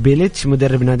بيليتش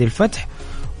مدرب نادي الفتح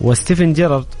وستيفن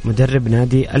جيرارد مدرب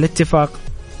نادي الاتفاق،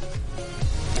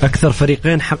 أكثر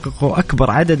فريقين حققوا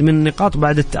أكبر عدد من النقاط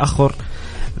بعد التأخر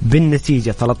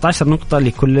بالنتيجة. 13 نقطة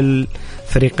لكل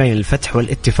الفريقين، الفتح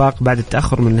والاتفاق بعد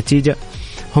التأخر من النتيجة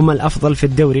هم الأفضل في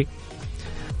الدوري.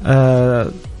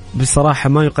 بصراحة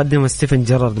ما يقدمه ستيفن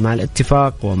جيرارد مع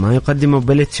الاتفاق وما يقدمه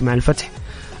بيليتش مع الفتح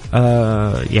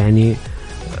يعني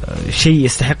شيء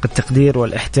يستحق التقدير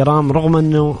والاحترام، رغم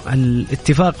أنه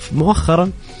الاتفاق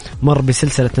مؤخرا مر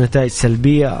بسلسلة نتائج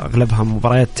سلبية أغلبها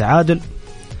مباريات تعادل،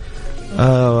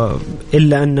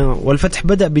 إلا أنه والفتح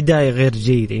بدأ بداية غير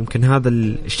جيدة، يمكن هذا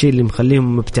الشيء اللي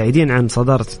مخليهم مبتعدين عن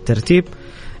صدارة الترتيب.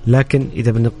 لكن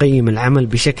إذا بنقيم العمل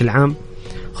بشكل عام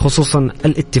خصوصا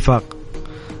الاتفاق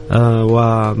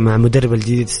ومع مدرب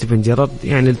الجديد ستيفن جيرارد،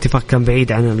 يعني الاتفاق كان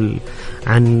بعيد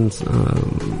عن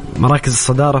مراكز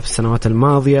الصدارة في السنوات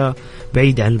الماضية،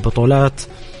 بعيد عن البطولات.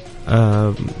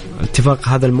 اتفاق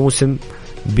هذا الموسم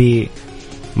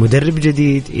بمدرب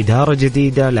جديد، إدارة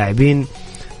جديدة، لاعبين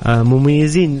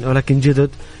مميزين ولكن جدد،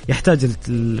 يحتاج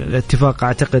الاتفاق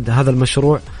أعتقد هذا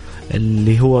المشروع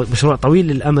اللي هو مشروع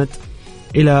طويل الأمد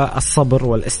إلى الصبر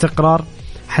والاستقرار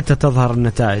حتى تظهر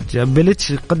النتائج.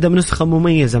 بيليتش قدم نسخة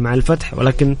مميزة مع الفتح،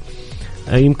 ولكن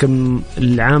يمكن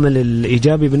العامل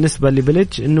الإيجابي بالنسبة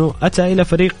لبليتش أنه أتى إلى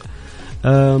فريق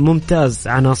ممتاز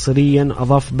عناصريا،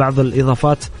 أضاف بعض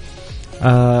الإضافات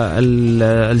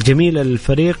الجميلة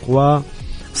للفريق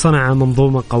وصنع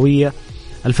منظومة قوية.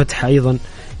 الفتح أيضا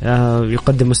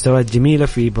يقدم مستويات جميلة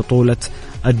في بطولة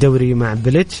الدوري مع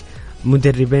بليتش،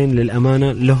 مدربين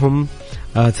للأمانة لهم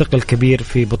ثقل كبير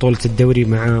في بطولة الدوري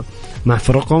مع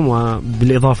فرقهم،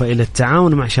 وبالإضافة إلى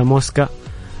التعاون مع شاموسكا.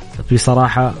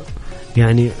 بصراحة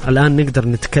يعني الآن نقدر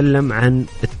نتكلم عن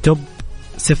التوب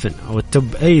 7 أو التوب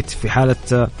 8 في حالة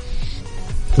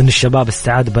من الشباب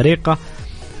استعاد بريقة.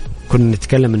 كنا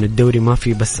نتكلم أن الدوري ما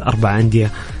في بس 4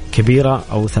 أندية كبيرة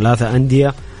أو 3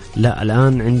 أندية، لا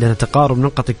الآن عندنا تقارب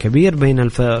نقطي كبير بين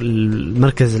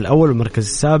المركز الأول والمركز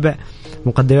السابع.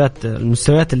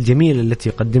 المستويات الجميلة التي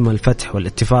يقدمها الفتح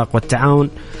والاتفاق والتعاون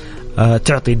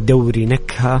تعطي الدوري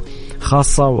نكهة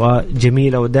خاصة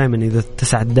وجميلة، ودائما إذا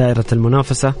اتسعت دائرة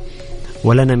المنافسة.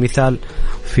 ولنا مثال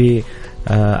في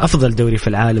أفضل دوري في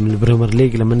العالم البريمير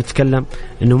ليج، لما نتكلم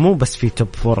أنه مو بس في توب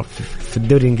 4 في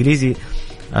الدوري الإنجليزي،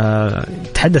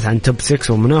 تحدث عن توب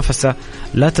 6 ومنافسة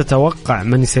لا تتوقع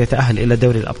من سيتأهل إلى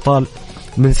دوري الأبطال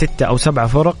من 6 أو 7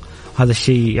 فرق. هذا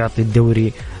الشيء يعطي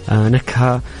الدوري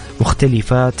نكهة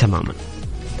مختلفة تماما.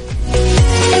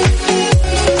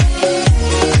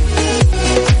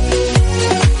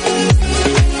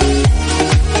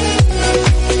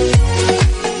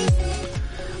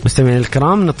 مستمعين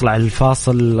الكرام، نطلع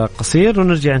الفاصل قصير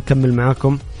ونرجع نكمل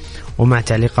معكم ومع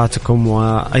تعليقاتكم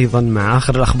وأيضا مع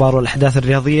آخر الأخبار والأحداث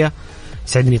الرياضية.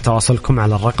 سعدني تواصلكم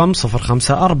على الرقم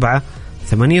 054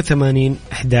 88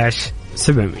 11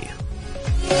 700.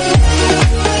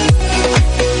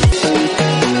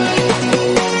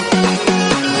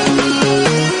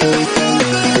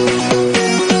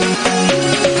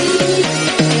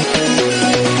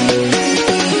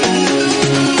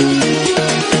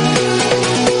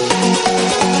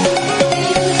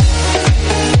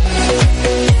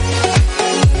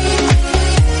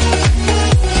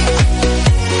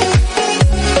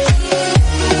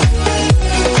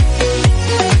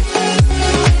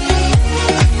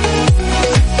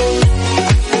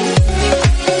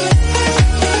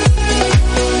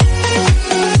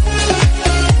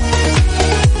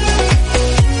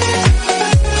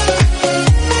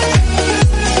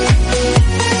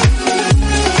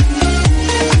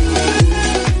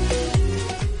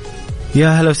 يا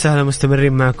هلا وسهلا،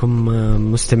 مستمرين معكم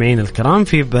مستمعين الكرام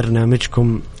في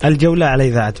برنامجكم الجولة على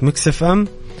إذاعة ميكس اف ام.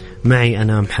 معي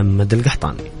أنا محمد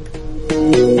القحطاني.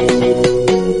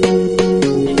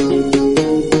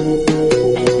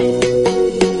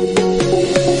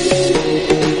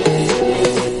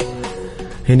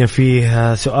 هنا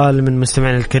فيه سؤال من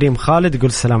مستمعنا الكريم خالد، يقول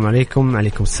السلام عليكم.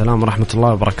 عليكم السلام ورحمة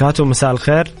الله وبركاته. مساء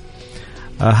الخير.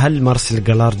 هل مارسيل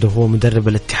جالاردو هو مدرب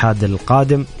الاتحاد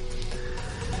القادم؟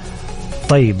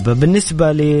 طيب،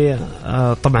 بالنسبة لي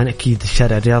طبعا أكيد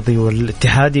الشارع الرياضي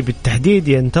والاتحادي بالتحديد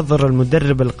ينتظر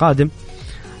المدرب القادم،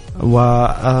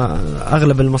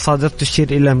 وأغلب المصادر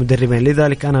تشير إلى مدربين،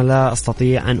 لذلك أنا لا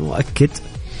أستطيع أن أؤكد.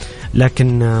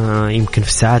 لكن يمكن في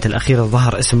الساعات الأخيرة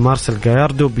ظهر اسم مارسيل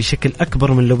جالاردو بشكل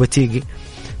أكبر من لوبتيجي.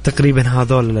 تقريبا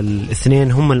هذول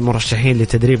الاثنين هم المرشحين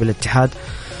لتدريب الاتحاد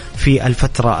في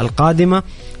الفترة القادمة.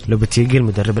 لوبتيجي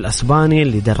المدرب الأسباني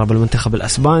اللي درب المنتخب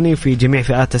الأسباني في جميع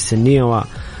فئات السنية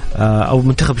أو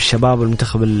منتخب الشباب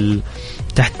والمنتخب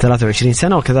تحت 23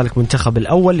 سنة، وكذلك منتخب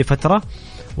الأول لفترة،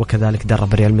 وكذلك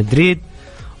درب ريال مدريد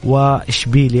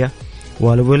وإشبيليا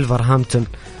وولفرهامبتون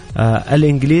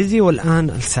الإنجليزي. والآن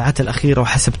الساعات الأخيرة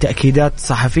وحسب تأكيدات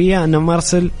صحفية أن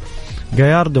مارسيل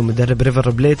جالاردو مدرب ريفر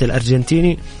بليت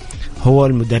الأرجنتيني هو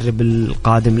المدرب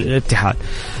القادم للاتحاد.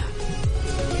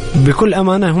 بكل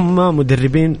أمانة هم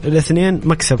مدربين الاثنين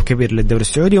مكسب كبير للدوري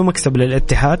السعودي ومكسب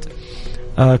للاتحاد.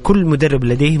 كل مدرب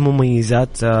لديه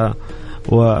مميزات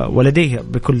ولديه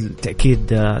بكل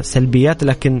تأكيد سلبيات،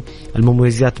 لكن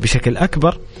المميزات بشكل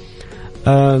أكبر.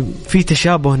 في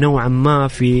تشابه نوعا ما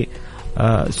في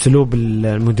سلوب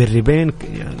المدربين،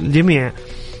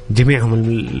 جميعهم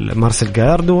مارسيل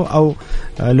جالاردو أو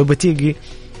لوبتيجي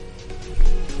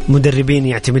مدربين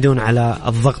يعتمدون على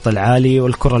الضغط العالي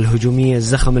والكرة الهجومية،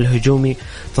 الزخم الهجومي،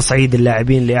 تصعيد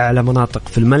اللاعبين لأعلى مناطق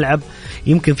في الملعب.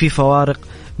 يمكن في فوارق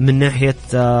من ناحية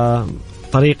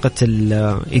طريقة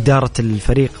إدارة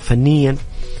الفريق فنيا،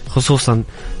 خصوصا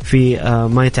في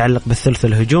ما يتعلق بالثلث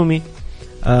الهجومي.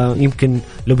 يمكن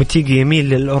لوبتيجي يميل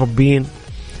للأوروبيين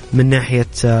من ناحية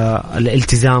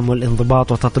الالتزام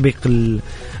والانضباط وتطبيق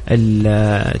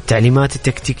التعليمات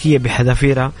التكتيكية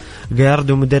بحذافيرها.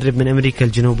 جالاردو مدرب من أمريكا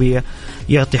الجنوبية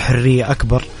يعطي حرية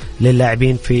أكبر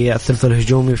للاعبين في الثلث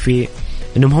الهجومي في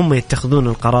أنهم هم يتخذون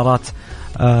القرارات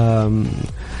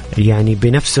يعني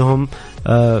بنفسهم،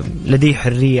 لديه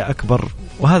حرية أكبر.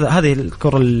 هذه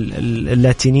الكرة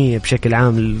اللاتينية بشكل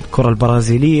عام، الكرة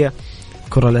البرازيلية،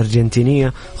 الكرة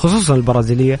الأرجنتينية خصوصا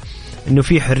البرازيلية، إنه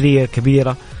في حرية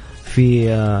كبيرة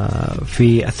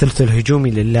في الثلث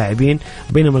الهجومي للاعبين،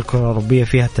 بينما الكرة الأوروبية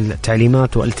فيها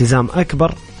تعليمات والتزام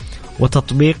أكبر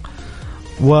وتطبيق.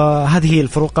 وهذه هي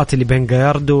الفروقات اللي بين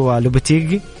جاياردو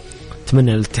ولوبيتيجي.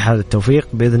 أتمنى الاتحاد التوفيق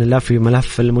بإذن الله في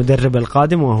ملف المدرب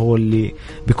القادم، وهو اللي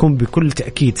بيكون بكل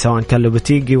تأكيد سواء كان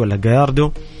لوبيتيجي ولا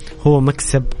جاياردو هو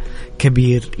مكسب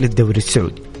كبير للدوري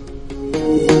السعودي.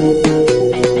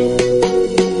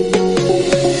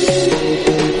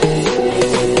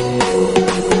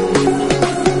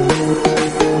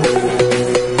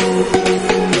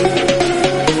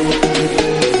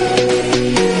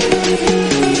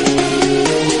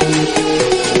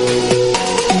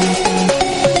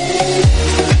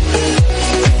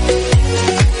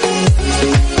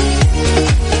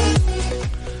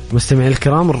 مستمعي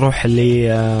الكرام، نروح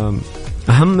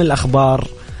لأهم الأخبار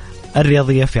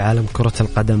الرياضية في عالم كرة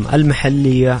القدم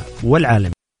المحلية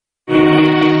والعالمية.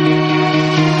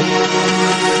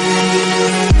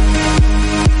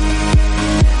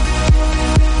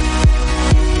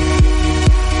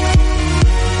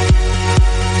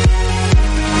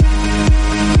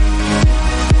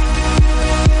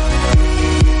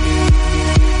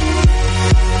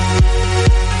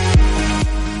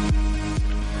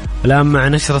 الآن مع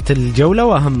نشرة الجولة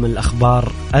وأهم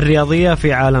الأخبار الرياضية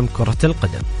في عالم كرة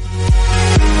القدم.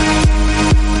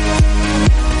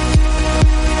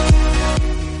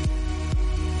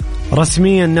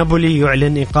 رسميا نابولي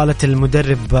يعلن إقالة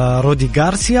المدرب رودي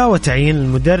غارسيا وتعيين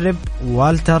المدرب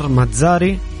والتر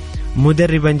ماتزاري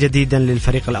مدربا جديدا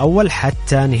للفريق الأول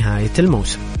حتى نهاية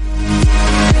الموسم.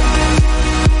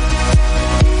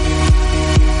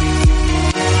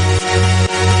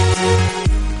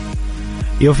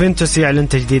 يوفنتوس يعلن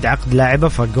تجديد عقد لاعبه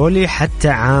فاغولي حتى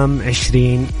عام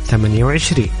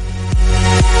 2028.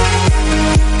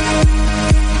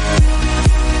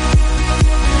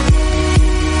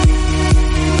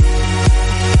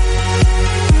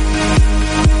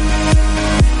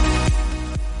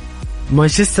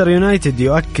 مانشستر يونايتد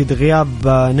يؤكد غياب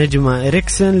نجمه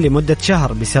إريكسن لمدة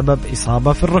شهر بسبب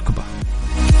إصابة في الركبة.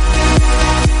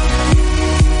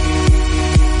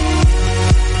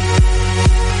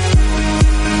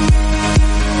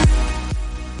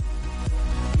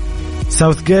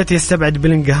 ساوثجيت يستبعد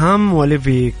بيلينغهام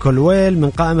وليفي كولويل من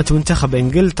قائمة منتخب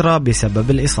إنجلترا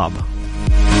بسبب الإصابة.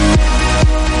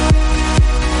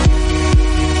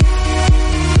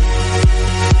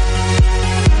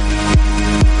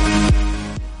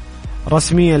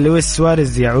 رسميا لويس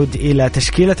سواريز يعود إلى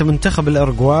تشكيلة منتخب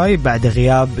الأورغواي بعد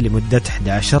غياب لمدة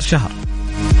 11 شهر.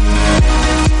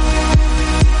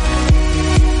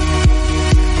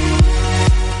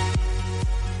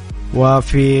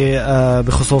 وفي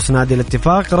بخصوص نادي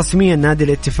الاتفاق، رسميا نادي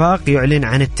الاتفاق يعلن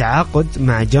عن التعاقد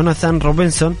مع جوناثان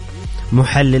روبنسون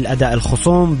محلل أداء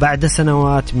الخصوم بعد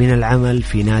سنوات من العمل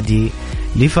في نادي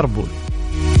ليفربول.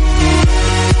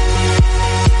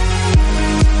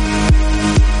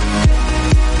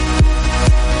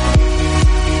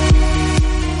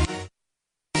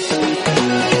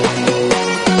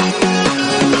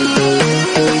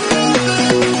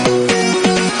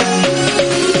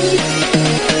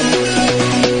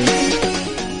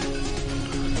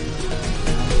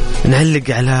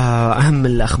 نعلق على أهم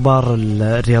الأخبار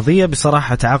الرياضية.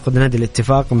 بصراحة تعاقد نادي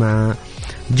الاتفاق مع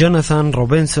جوناثان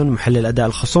روبنسون محلل أداء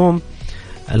الخصوم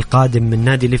القادم من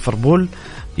نادي ليفربول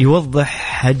يوضح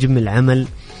حجم العمل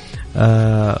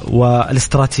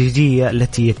والاستراتيجية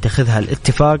التي يتخذها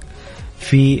الاتفاق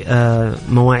في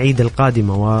مواعيد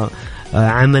القادمة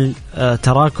وعمل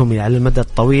تراكمي على المدى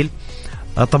الطويل.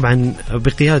 طبعا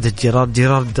بقيادة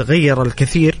جيرارد غير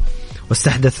الكثير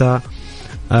واستحدث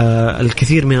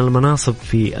الكثير من المناصب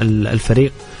في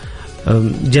الفريق،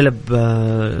 جلب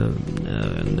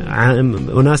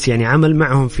أناس يعني عمل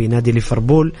معهم في نادي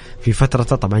ليفربول في فترة.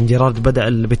 طبعا جيرارد بدأ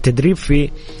بالتدريب في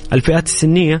الفئات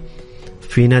السنية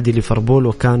في نادي ليفربول،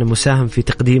 وكان مساهم في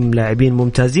تقديم لاعبين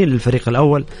ممتازين للفريق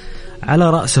الأول، على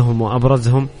رأسهم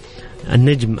وأبرزهم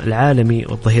النجم العالمي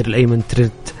والظهير الأيمن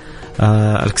ترينت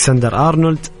ألكسندر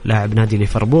أرنولد لاعب نادي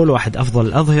ليفربول واحد أفضل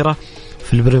الأظهرة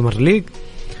في البريمير ليج.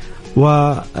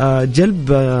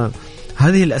 وجلب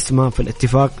هذه الأسماء في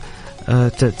الاتفاق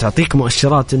تعطيك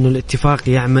مؤشرات أنه الاتفاق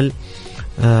يعمل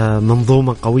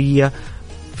منظومة قوية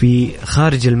في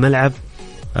خارج الملعب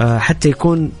حتى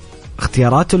يكون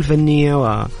اختياراته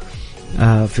الفنية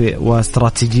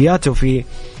واستراتيجياته في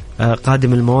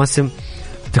قادم المواسم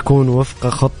تكون وفق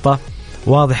خطة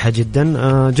واضحة جدا.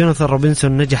 جوناثان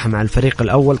روبنسون نجح مع الفريق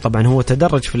الأول، طبعا هو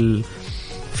تدرج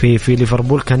في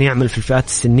ليفربول، كان يعمل في الفئات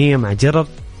السنية مع جيرارد،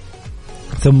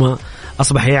 ثم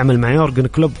أصبح يعمل مع يورجن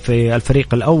كلوب في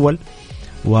الفريق الأول،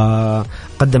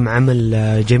 وقدم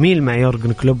عمل جميل مع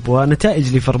يورجن كلوب.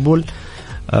 ونتائج ليفربول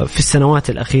في السنوات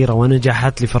الأخيرة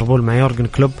ونجاحات ليفربول مع يورجن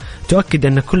كلوب تؤكد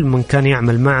أن كل من كان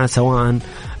يعمل معه، سواء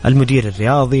المدير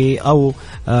الرياضي أو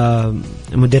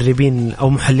مدربين أو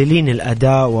محللين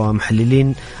الأداء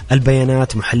ومحللين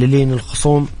البيانات، محللين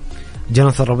الخصوم،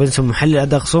 جوناثان روبنسون محلل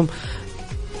أداء خصوم،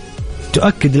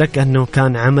 تؤكد لك أنه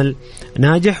كان عمل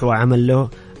ناجح وعمل له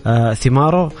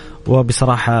ثماره.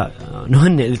 وبصراحة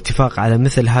نهنئ الاتفاق على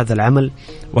مثل هذا العمل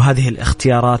وهذه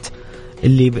الاختيارات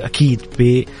اللي أكيد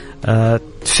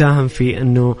تساهم في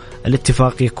أنه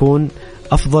الاتفاق يكون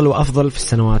أفضل وأفضل في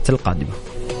السنوات القادمة.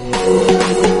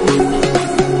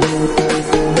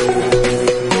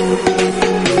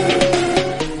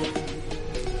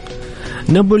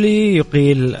 نابولي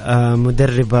يقيل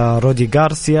مدرب رودي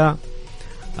غارسيا،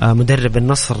 مدرب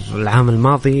النصر العام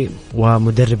الماضي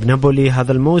ومدرب نابولي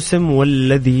هذا الموسم،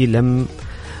 والذي لم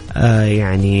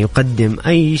يعني يقدم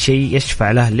أي شيء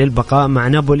يشفع له للبقاء مع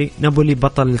نابولي. نابولي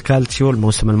بطل الكالتشيو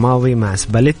الموسم الماضي مع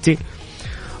سباليتي،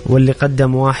 واللي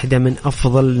قدم واحدة من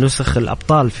أفضل نسخ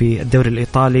الأبطال في الدوري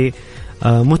الإيطالي.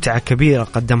 متعة كبيرة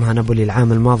قدمها نابولي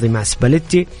العام الماضي مع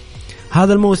سباليتي.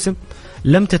 هذا الموسم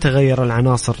لم تتغير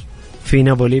العناصر في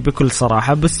نابولي بكل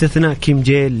صراحة، باستثناء كيم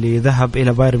جي اللي ذهب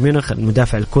إلى بايرن ميونخ،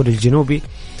 المدافع الكوري الجنوبي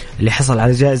اللي حصل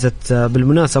على جائزة،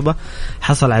 بالمناسبة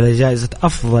حصل على جائزة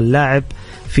أفضل لاعب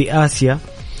في آسيا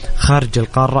خارج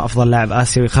القارة، أفضل لاعب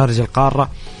آسيوي خارج القارة.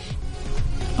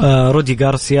 رودي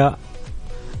غارسيا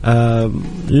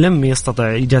لم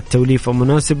يستطع إيجاد توليفة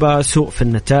مناسبة، سوء في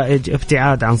النتائج،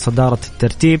 ابتعاد عن صدارة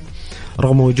الترتيب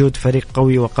رغم وجود فريق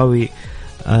قوي وقوي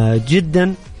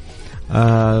جدا.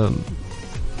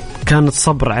 كانت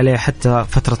صبر عليه حتى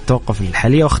فترة التوقف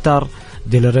الحالية، واختار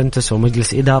دي لورنتس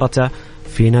ومجلس إدارته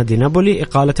في نادي نابولي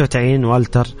إقالته وتعيين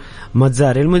والتر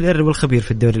ماتزاري المدرب الخبير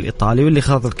في الدوري الإيطالي، واللي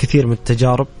خاض الكثير من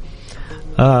التجارب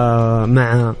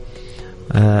مع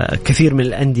كثير من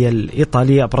الأندية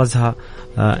الإيطالية أبرزها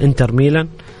إنتر ميلان.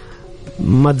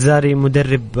 ماتزاري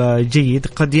مدرب جيد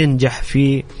قد ينجح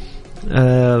في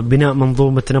بناء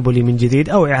منظومة نابولي من جديد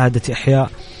أو إعادة إحياء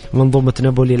منظومة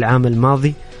نابولي العام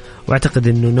الماضي. واعتقد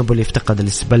أنه نابولي افتقد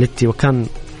السباليتي، وكان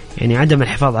يعني عدم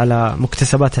الحفاظ على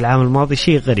مكتسبات العام الماضي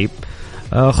شيء غريب،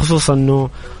 خصوصا أنه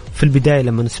في البداية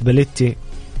لما سباليتي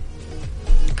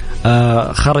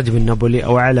خرج من نابولي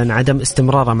أو أعلن عدم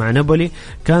استمراره مع نابولي،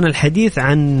 كان الحديث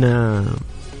عن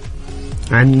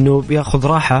أنه بيأخذ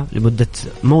راحة لمدة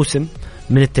موسم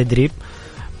من التدريب.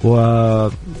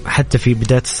 وحتى في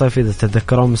بداية الصيف إذا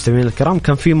تذكرون مستمعين الكرام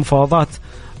كان في مفاوضات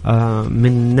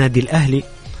من نادي الأهلي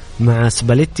مع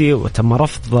سباليتي، وتم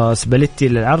رفض سباليتي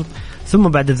للعرض، ثم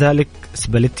بعد ذلك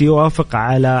سباليتي يوافق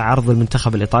على عرض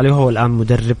المنتخب الإيطالي، وهو الآن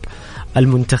مدرب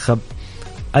المنتخب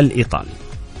الإيطالي.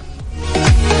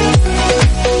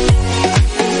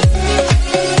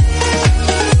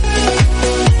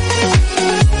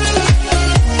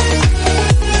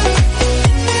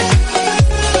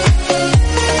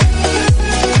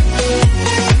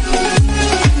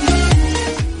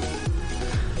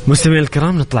 مستمعين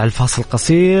الكرام نطلع الفاصل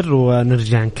قصير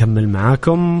ونرجع نكمل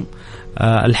معاكم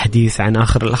الحديث عن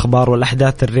آخر الأخبار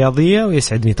والأحداث الرياضية.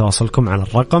 ويسعدني تواصلكم على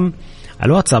الرقم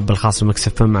الواتساب الخاص بمكس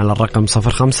اف ام على الرقم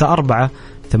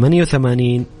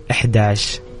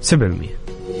 054-88-11-700.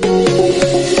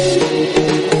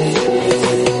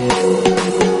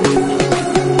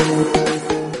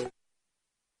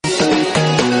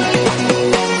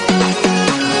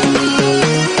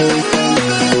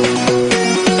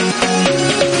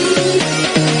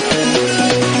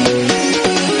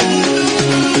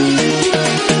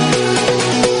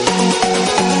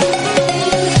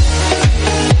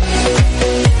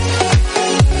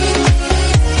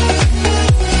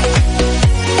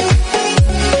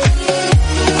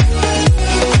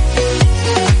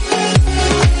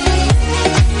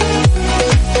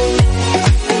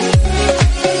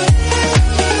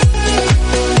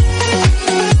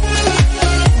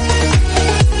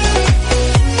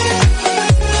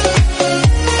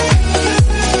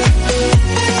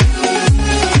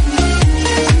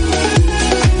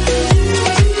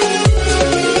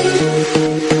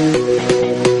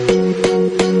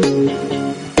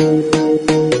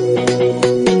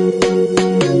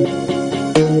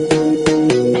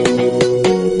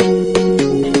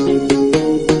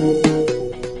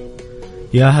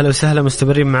 يا هلا وسهلا،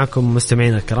 مستمرين معكم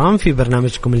مستمعين الكرام في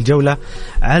برنامجكم الجولة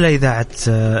على إذاعة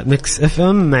ميكس اف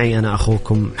ام، معي أنا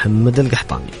أخوكم محمد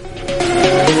القحطاني.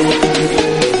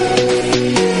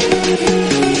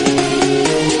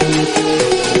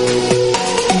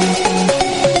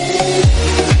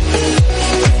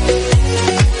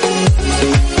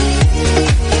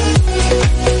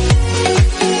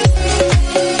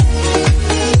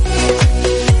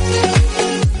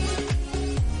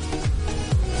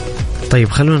 طيب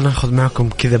خلونا ناخذ معكم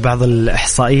كذا بعض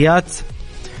الإحصائيات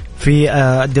في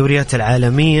الدوريات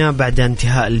العالمية بعد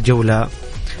انتهاء الجولة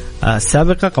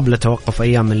السابقة قبل توقف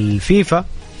أيام الفيفا.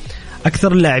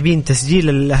 أكثر اللاعبين تسجيل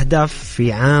الأهداف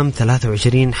في عام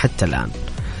 23 حتى الآن،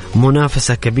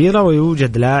 منافسة كبيرة،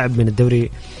 ويوجد لاعب من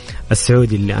الدوري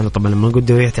السعودي، اللي أنا طبعا لما أقول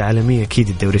دوريات عالمية أكيد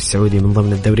الدوري السعودي من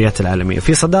ضمن الدوريات العالمية.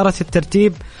 في صدارة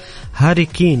الترتيب هاري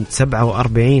كين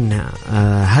 47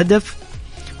 هدف،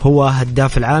 هو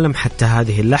هداف العالم حتى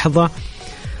هذه اللحظة.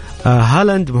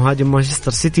 هالاند مهاجم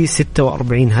مانشستر سيتي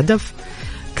 46 هدف،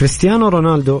 كريستيانو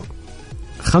رونالدو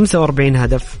 45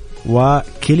 هدف،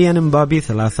 وكيليان مبابي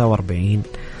 43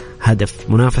 هدف.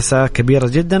 منافسة كبيرة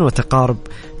جدا وتقارب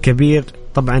كبير.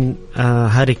 طبعا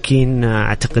هاري كين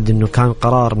أعتقد أنه كان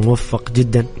قرار موفق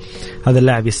جدا، هذا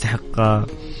اللاعب يستحق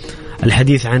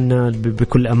الحديث عنه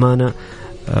بكل أمانة.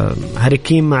 هاري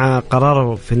كين مع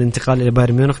قراره في الانتقال إلى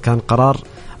بايرن ميونخ كان قرار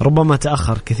ربما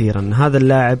تأخر كثيرا. هذا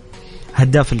اللاعب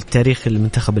هداف التاريخي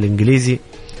للمنتخب الإنجليزي،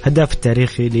 هداف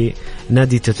التاريخي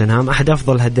لنادي توتنهام، أحد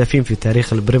أفضل هدافين في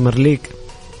تاريخ البريمير ليج.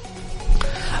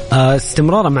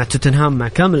 استمراره مع توتنهام مع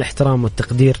كامل الاحترام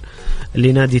والتقدير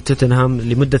لنادي توتنهام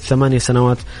لمدة 8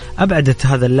 سنوات أبعدت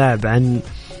هذا اللاعب عن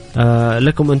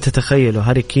لكم أن تتخيلوا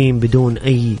هاري كين بدون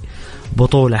أي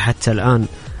بطولة حتى الآن.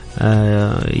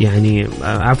 يعني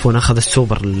عفوا أخذ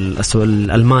السوبر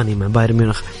الألماني مع بايرن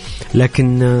ميونخ،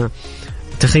 لكن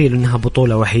تخيلوا أنها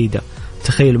بطولة وحيدة.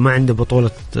 تخيلوا ما عنده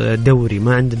بطولة دوري،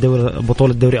 ما عنده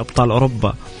بطولة دوري أبطال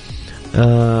أوروبا.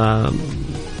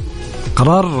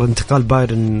 قرار انتقال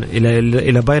بايرن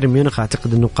إلى بايرن ميونخ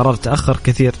أعتقد أنه قرار تأخر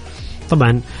كثير.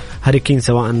 طبعا هاري كين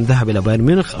سواء ذهب إلى بايرن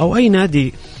ميونخ أو أي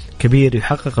نادي كبير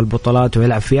يحقق البطولات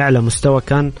ويلعب في أعلى مستوى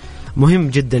كان مهم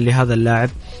جدا لهذا اللاعب،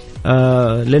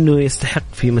 لأنه يستحق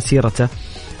في مسيرته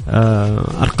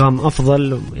أرقام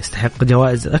أفضل، يستحق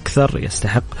جوائز أكثر،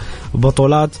 يستحق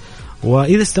بطولات.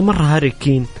 وإذا استمر هاري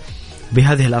كين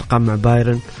بهذه الأرقام مع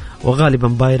بايرن، وغالبا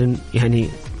بايرن يعني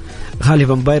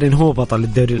غالبا بايرن هو بطل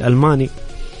الدوري الألماني،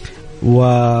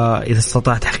 وإذا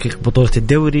استطاع تحقيق بطولة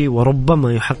الدوري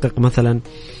وربما يحقق مثلا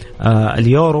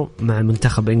اليورو مع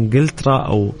منتخب إنجلترا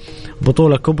أو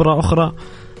بطولة كبرى أخرى،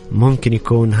 ممكن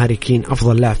يكون هاري كين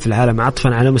أفضل لاعب في العالم عطفا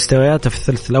على مستوياته في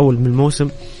الثلث الأول من الموسم.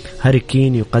 هاري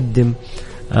كين يقدم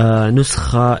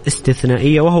نسخة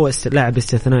استثنائية، وهو لاعب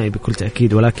استثنائي بكل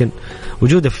تأكيد، ولكن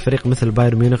وجوده في فريق مثل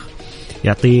بايرن ميونخ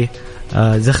يعطيه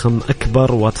زخم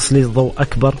أكبر وتسليط ضوء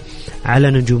أكبر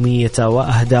على نجوميته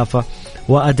وأهدافه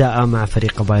وأداءه مع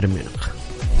فريق بايرن ميونخ.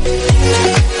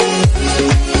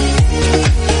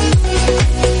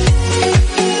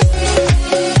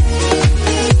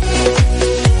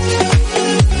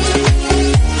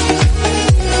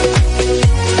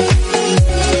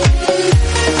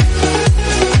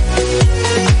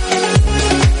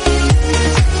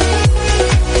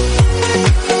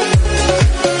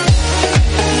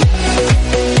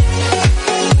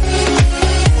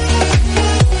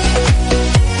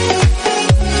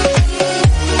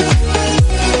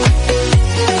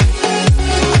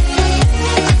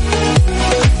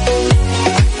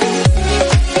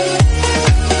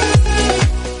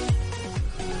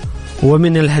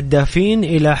 ومن الهدافين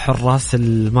إلى حراس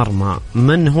المرمى،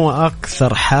 من هو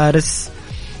أكثر حارس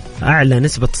أعلى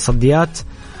نسبة تصديات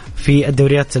في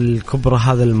الدوريات الكبرى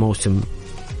هذا الموسم؟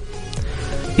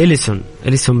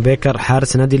 إليسون بيكر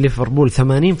حارس نادي ليفربول.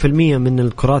 80% من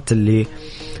الكرات اللي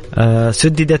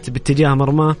سددت باتجاه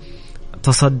مرمى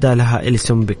تصدى لها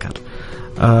إليسون بيكر.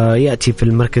 يأتي في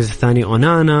المركز الثاني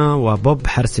أونانا وبوب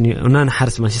أونانا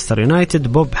حارس مانشستر يونايتد،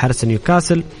 بوب حارس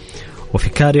نيوكاسل،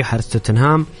 وفيكاريو حارس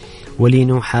توتنهام،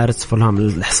 ولينو حارس فولهام.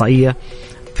 الإحصائية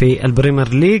في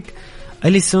البريمير ليج،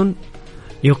 إليسون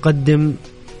يقدم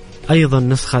أيضا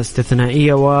نسخة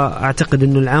استثنائية، وأعتقد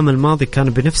أنه العام الماضي كان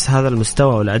بنفس هذا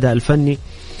المستوى والأداء الفني،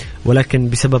 ولكن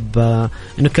بسبب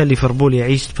أنه كان ليفربول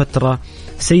يعيش فترة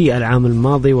سيئة العام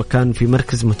الماضي وكان في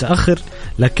مركز متأخر،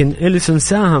 لكن إليسون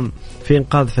ساهم في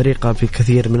إنقاذ فريقه في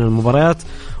كثير من المباريات.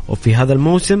 وفي هذا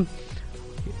الموسم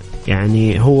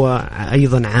يعني هو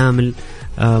أيضا عامل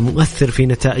مؤثر في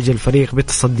نتائج الفريق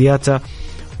بتصدياته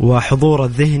وحضوره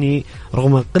الذهني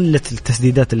رغم قلة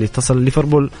التسديدات اللي تصل.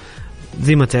 ليفربول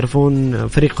زي ما تعرفون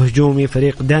فريق هجومي،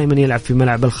 فريق دائما يلعب في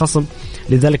ملعب الخصم،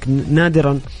 لذلك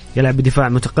نادرا يلعب بدفاع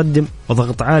متقدم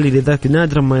وضغط عالي، لذلك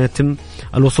نادرا ما يتم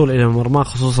الوصول إلى المرمى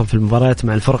خصوصا في المباريات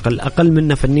مع الفرق الأقل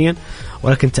منه فنيا.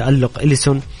 ولكن تألق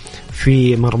إليسون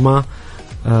في مرماه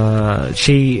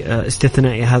شيء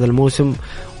استثنائي هذا الموسم،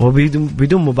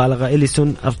 وبدون مبالغة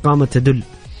إليسون أرقامه تدل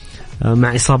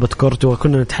مع إصابة كورتوا.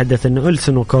 كنا نتحدث أن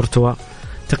إليسون وكورتوا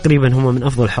تقريبا هما من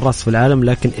أفضل الحراس في العالم،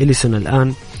 لكن إليسون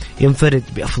الآن ينفرد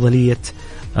بأفضلية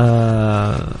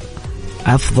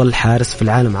أفضل حارس في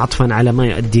العالم عطفا على ما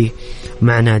يؤديه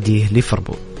مع ناديه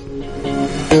ليفربول.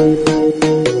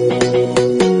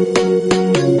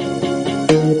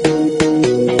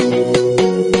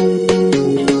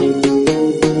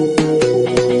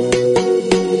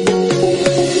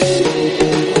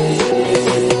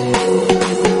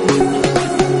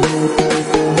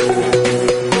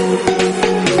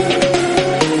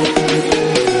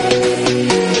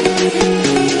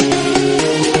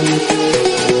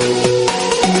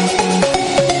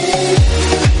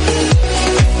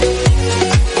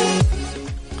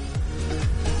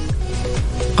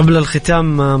 قبل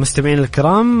الختام مستمعين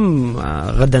الكرام،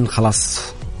 غدا خلاص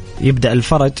يبدأ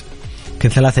الفرج، يمكن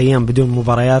 3 أيام بدون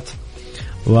مباريات،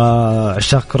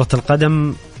 وعشاق كرة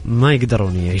القدم ما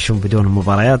يقدرون يعيشون بدون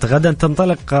مباريات. غدا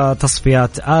تنطلق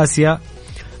تصفيات آسيا،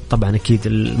 طبعا أكيد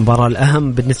المباراة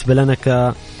الأهم بالنسبة لنا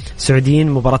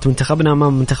كسعوديين مباراة منتخبنا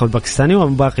أمام المنتخب الباكستاني،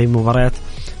 وباقي مباريات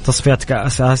تصفيات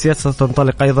كأس آسيا.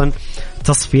 ستنطلق أيضا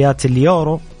تصفيات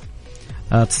اليورو،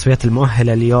 تصفيات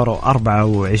المؤهلة ليورو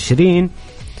 24،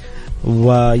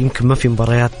 ويمكن ما في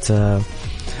مباريات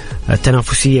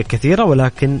تنافسية كثيرة،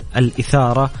 ولكن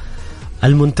الإثارة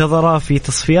المنتظرة في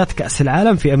تصفيات كأس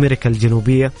العالم في أمريكا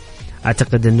الجنوبية.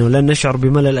 أعتقد أنه لن نشعر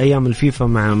بملل أيام الفيفا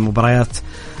مع مباريات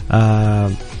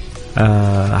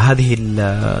هذه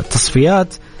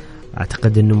التصفيات.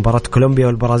 أعتقد أن مباراة كولومبيا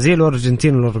والبرازيل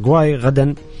والأرجنتين والأورجواي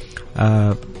غدا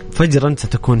فجرا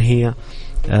ستكون هي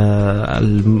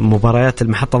المباريات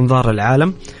المحط أنظار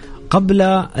العالم قبل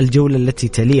الجولة التي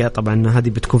تليها. طبعا هذه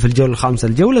بتكون في الجولة الخامسة.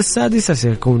 الجولة السادسة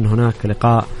سيكون هناك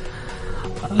لقاء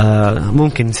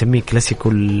ممكن نسميه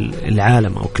كلاسيكو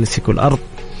العالم أو كلاسيكو الأرض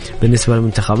بالنسبة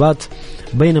للمنتخبات،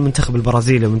 بين منتخب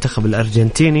البرازيل ومنتخب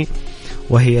الأرجنتيني،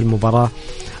 وهي المباراة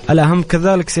الأهم.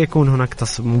 كذلك سيكون هناك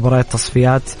مباريات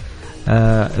تصفيات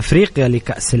أفريقيا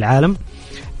لكأس العالم،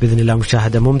 بإذن الله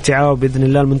مشاهدة ممتعة، وبإذن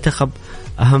الله المنتخب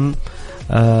أهم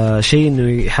شيء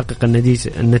أنه يحقق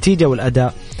النتيجة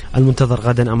والأداء المنتظر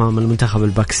غدا أمام المنتخب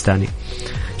الباكستاني.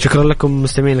 شكرا لكم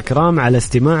مستمعين الكرام على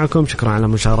استماعكم، شكرا على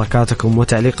مشاركاتكم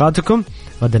وتعليقاتكم.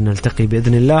 غدا نلتقي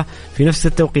بإذن الله في نفس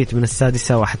التوقيت من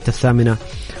 6 وحتى 8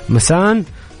 مساء.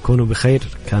 كونوا بخير.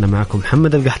 كان معكم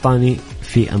محمد القحطاني،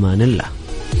 في أمان الله.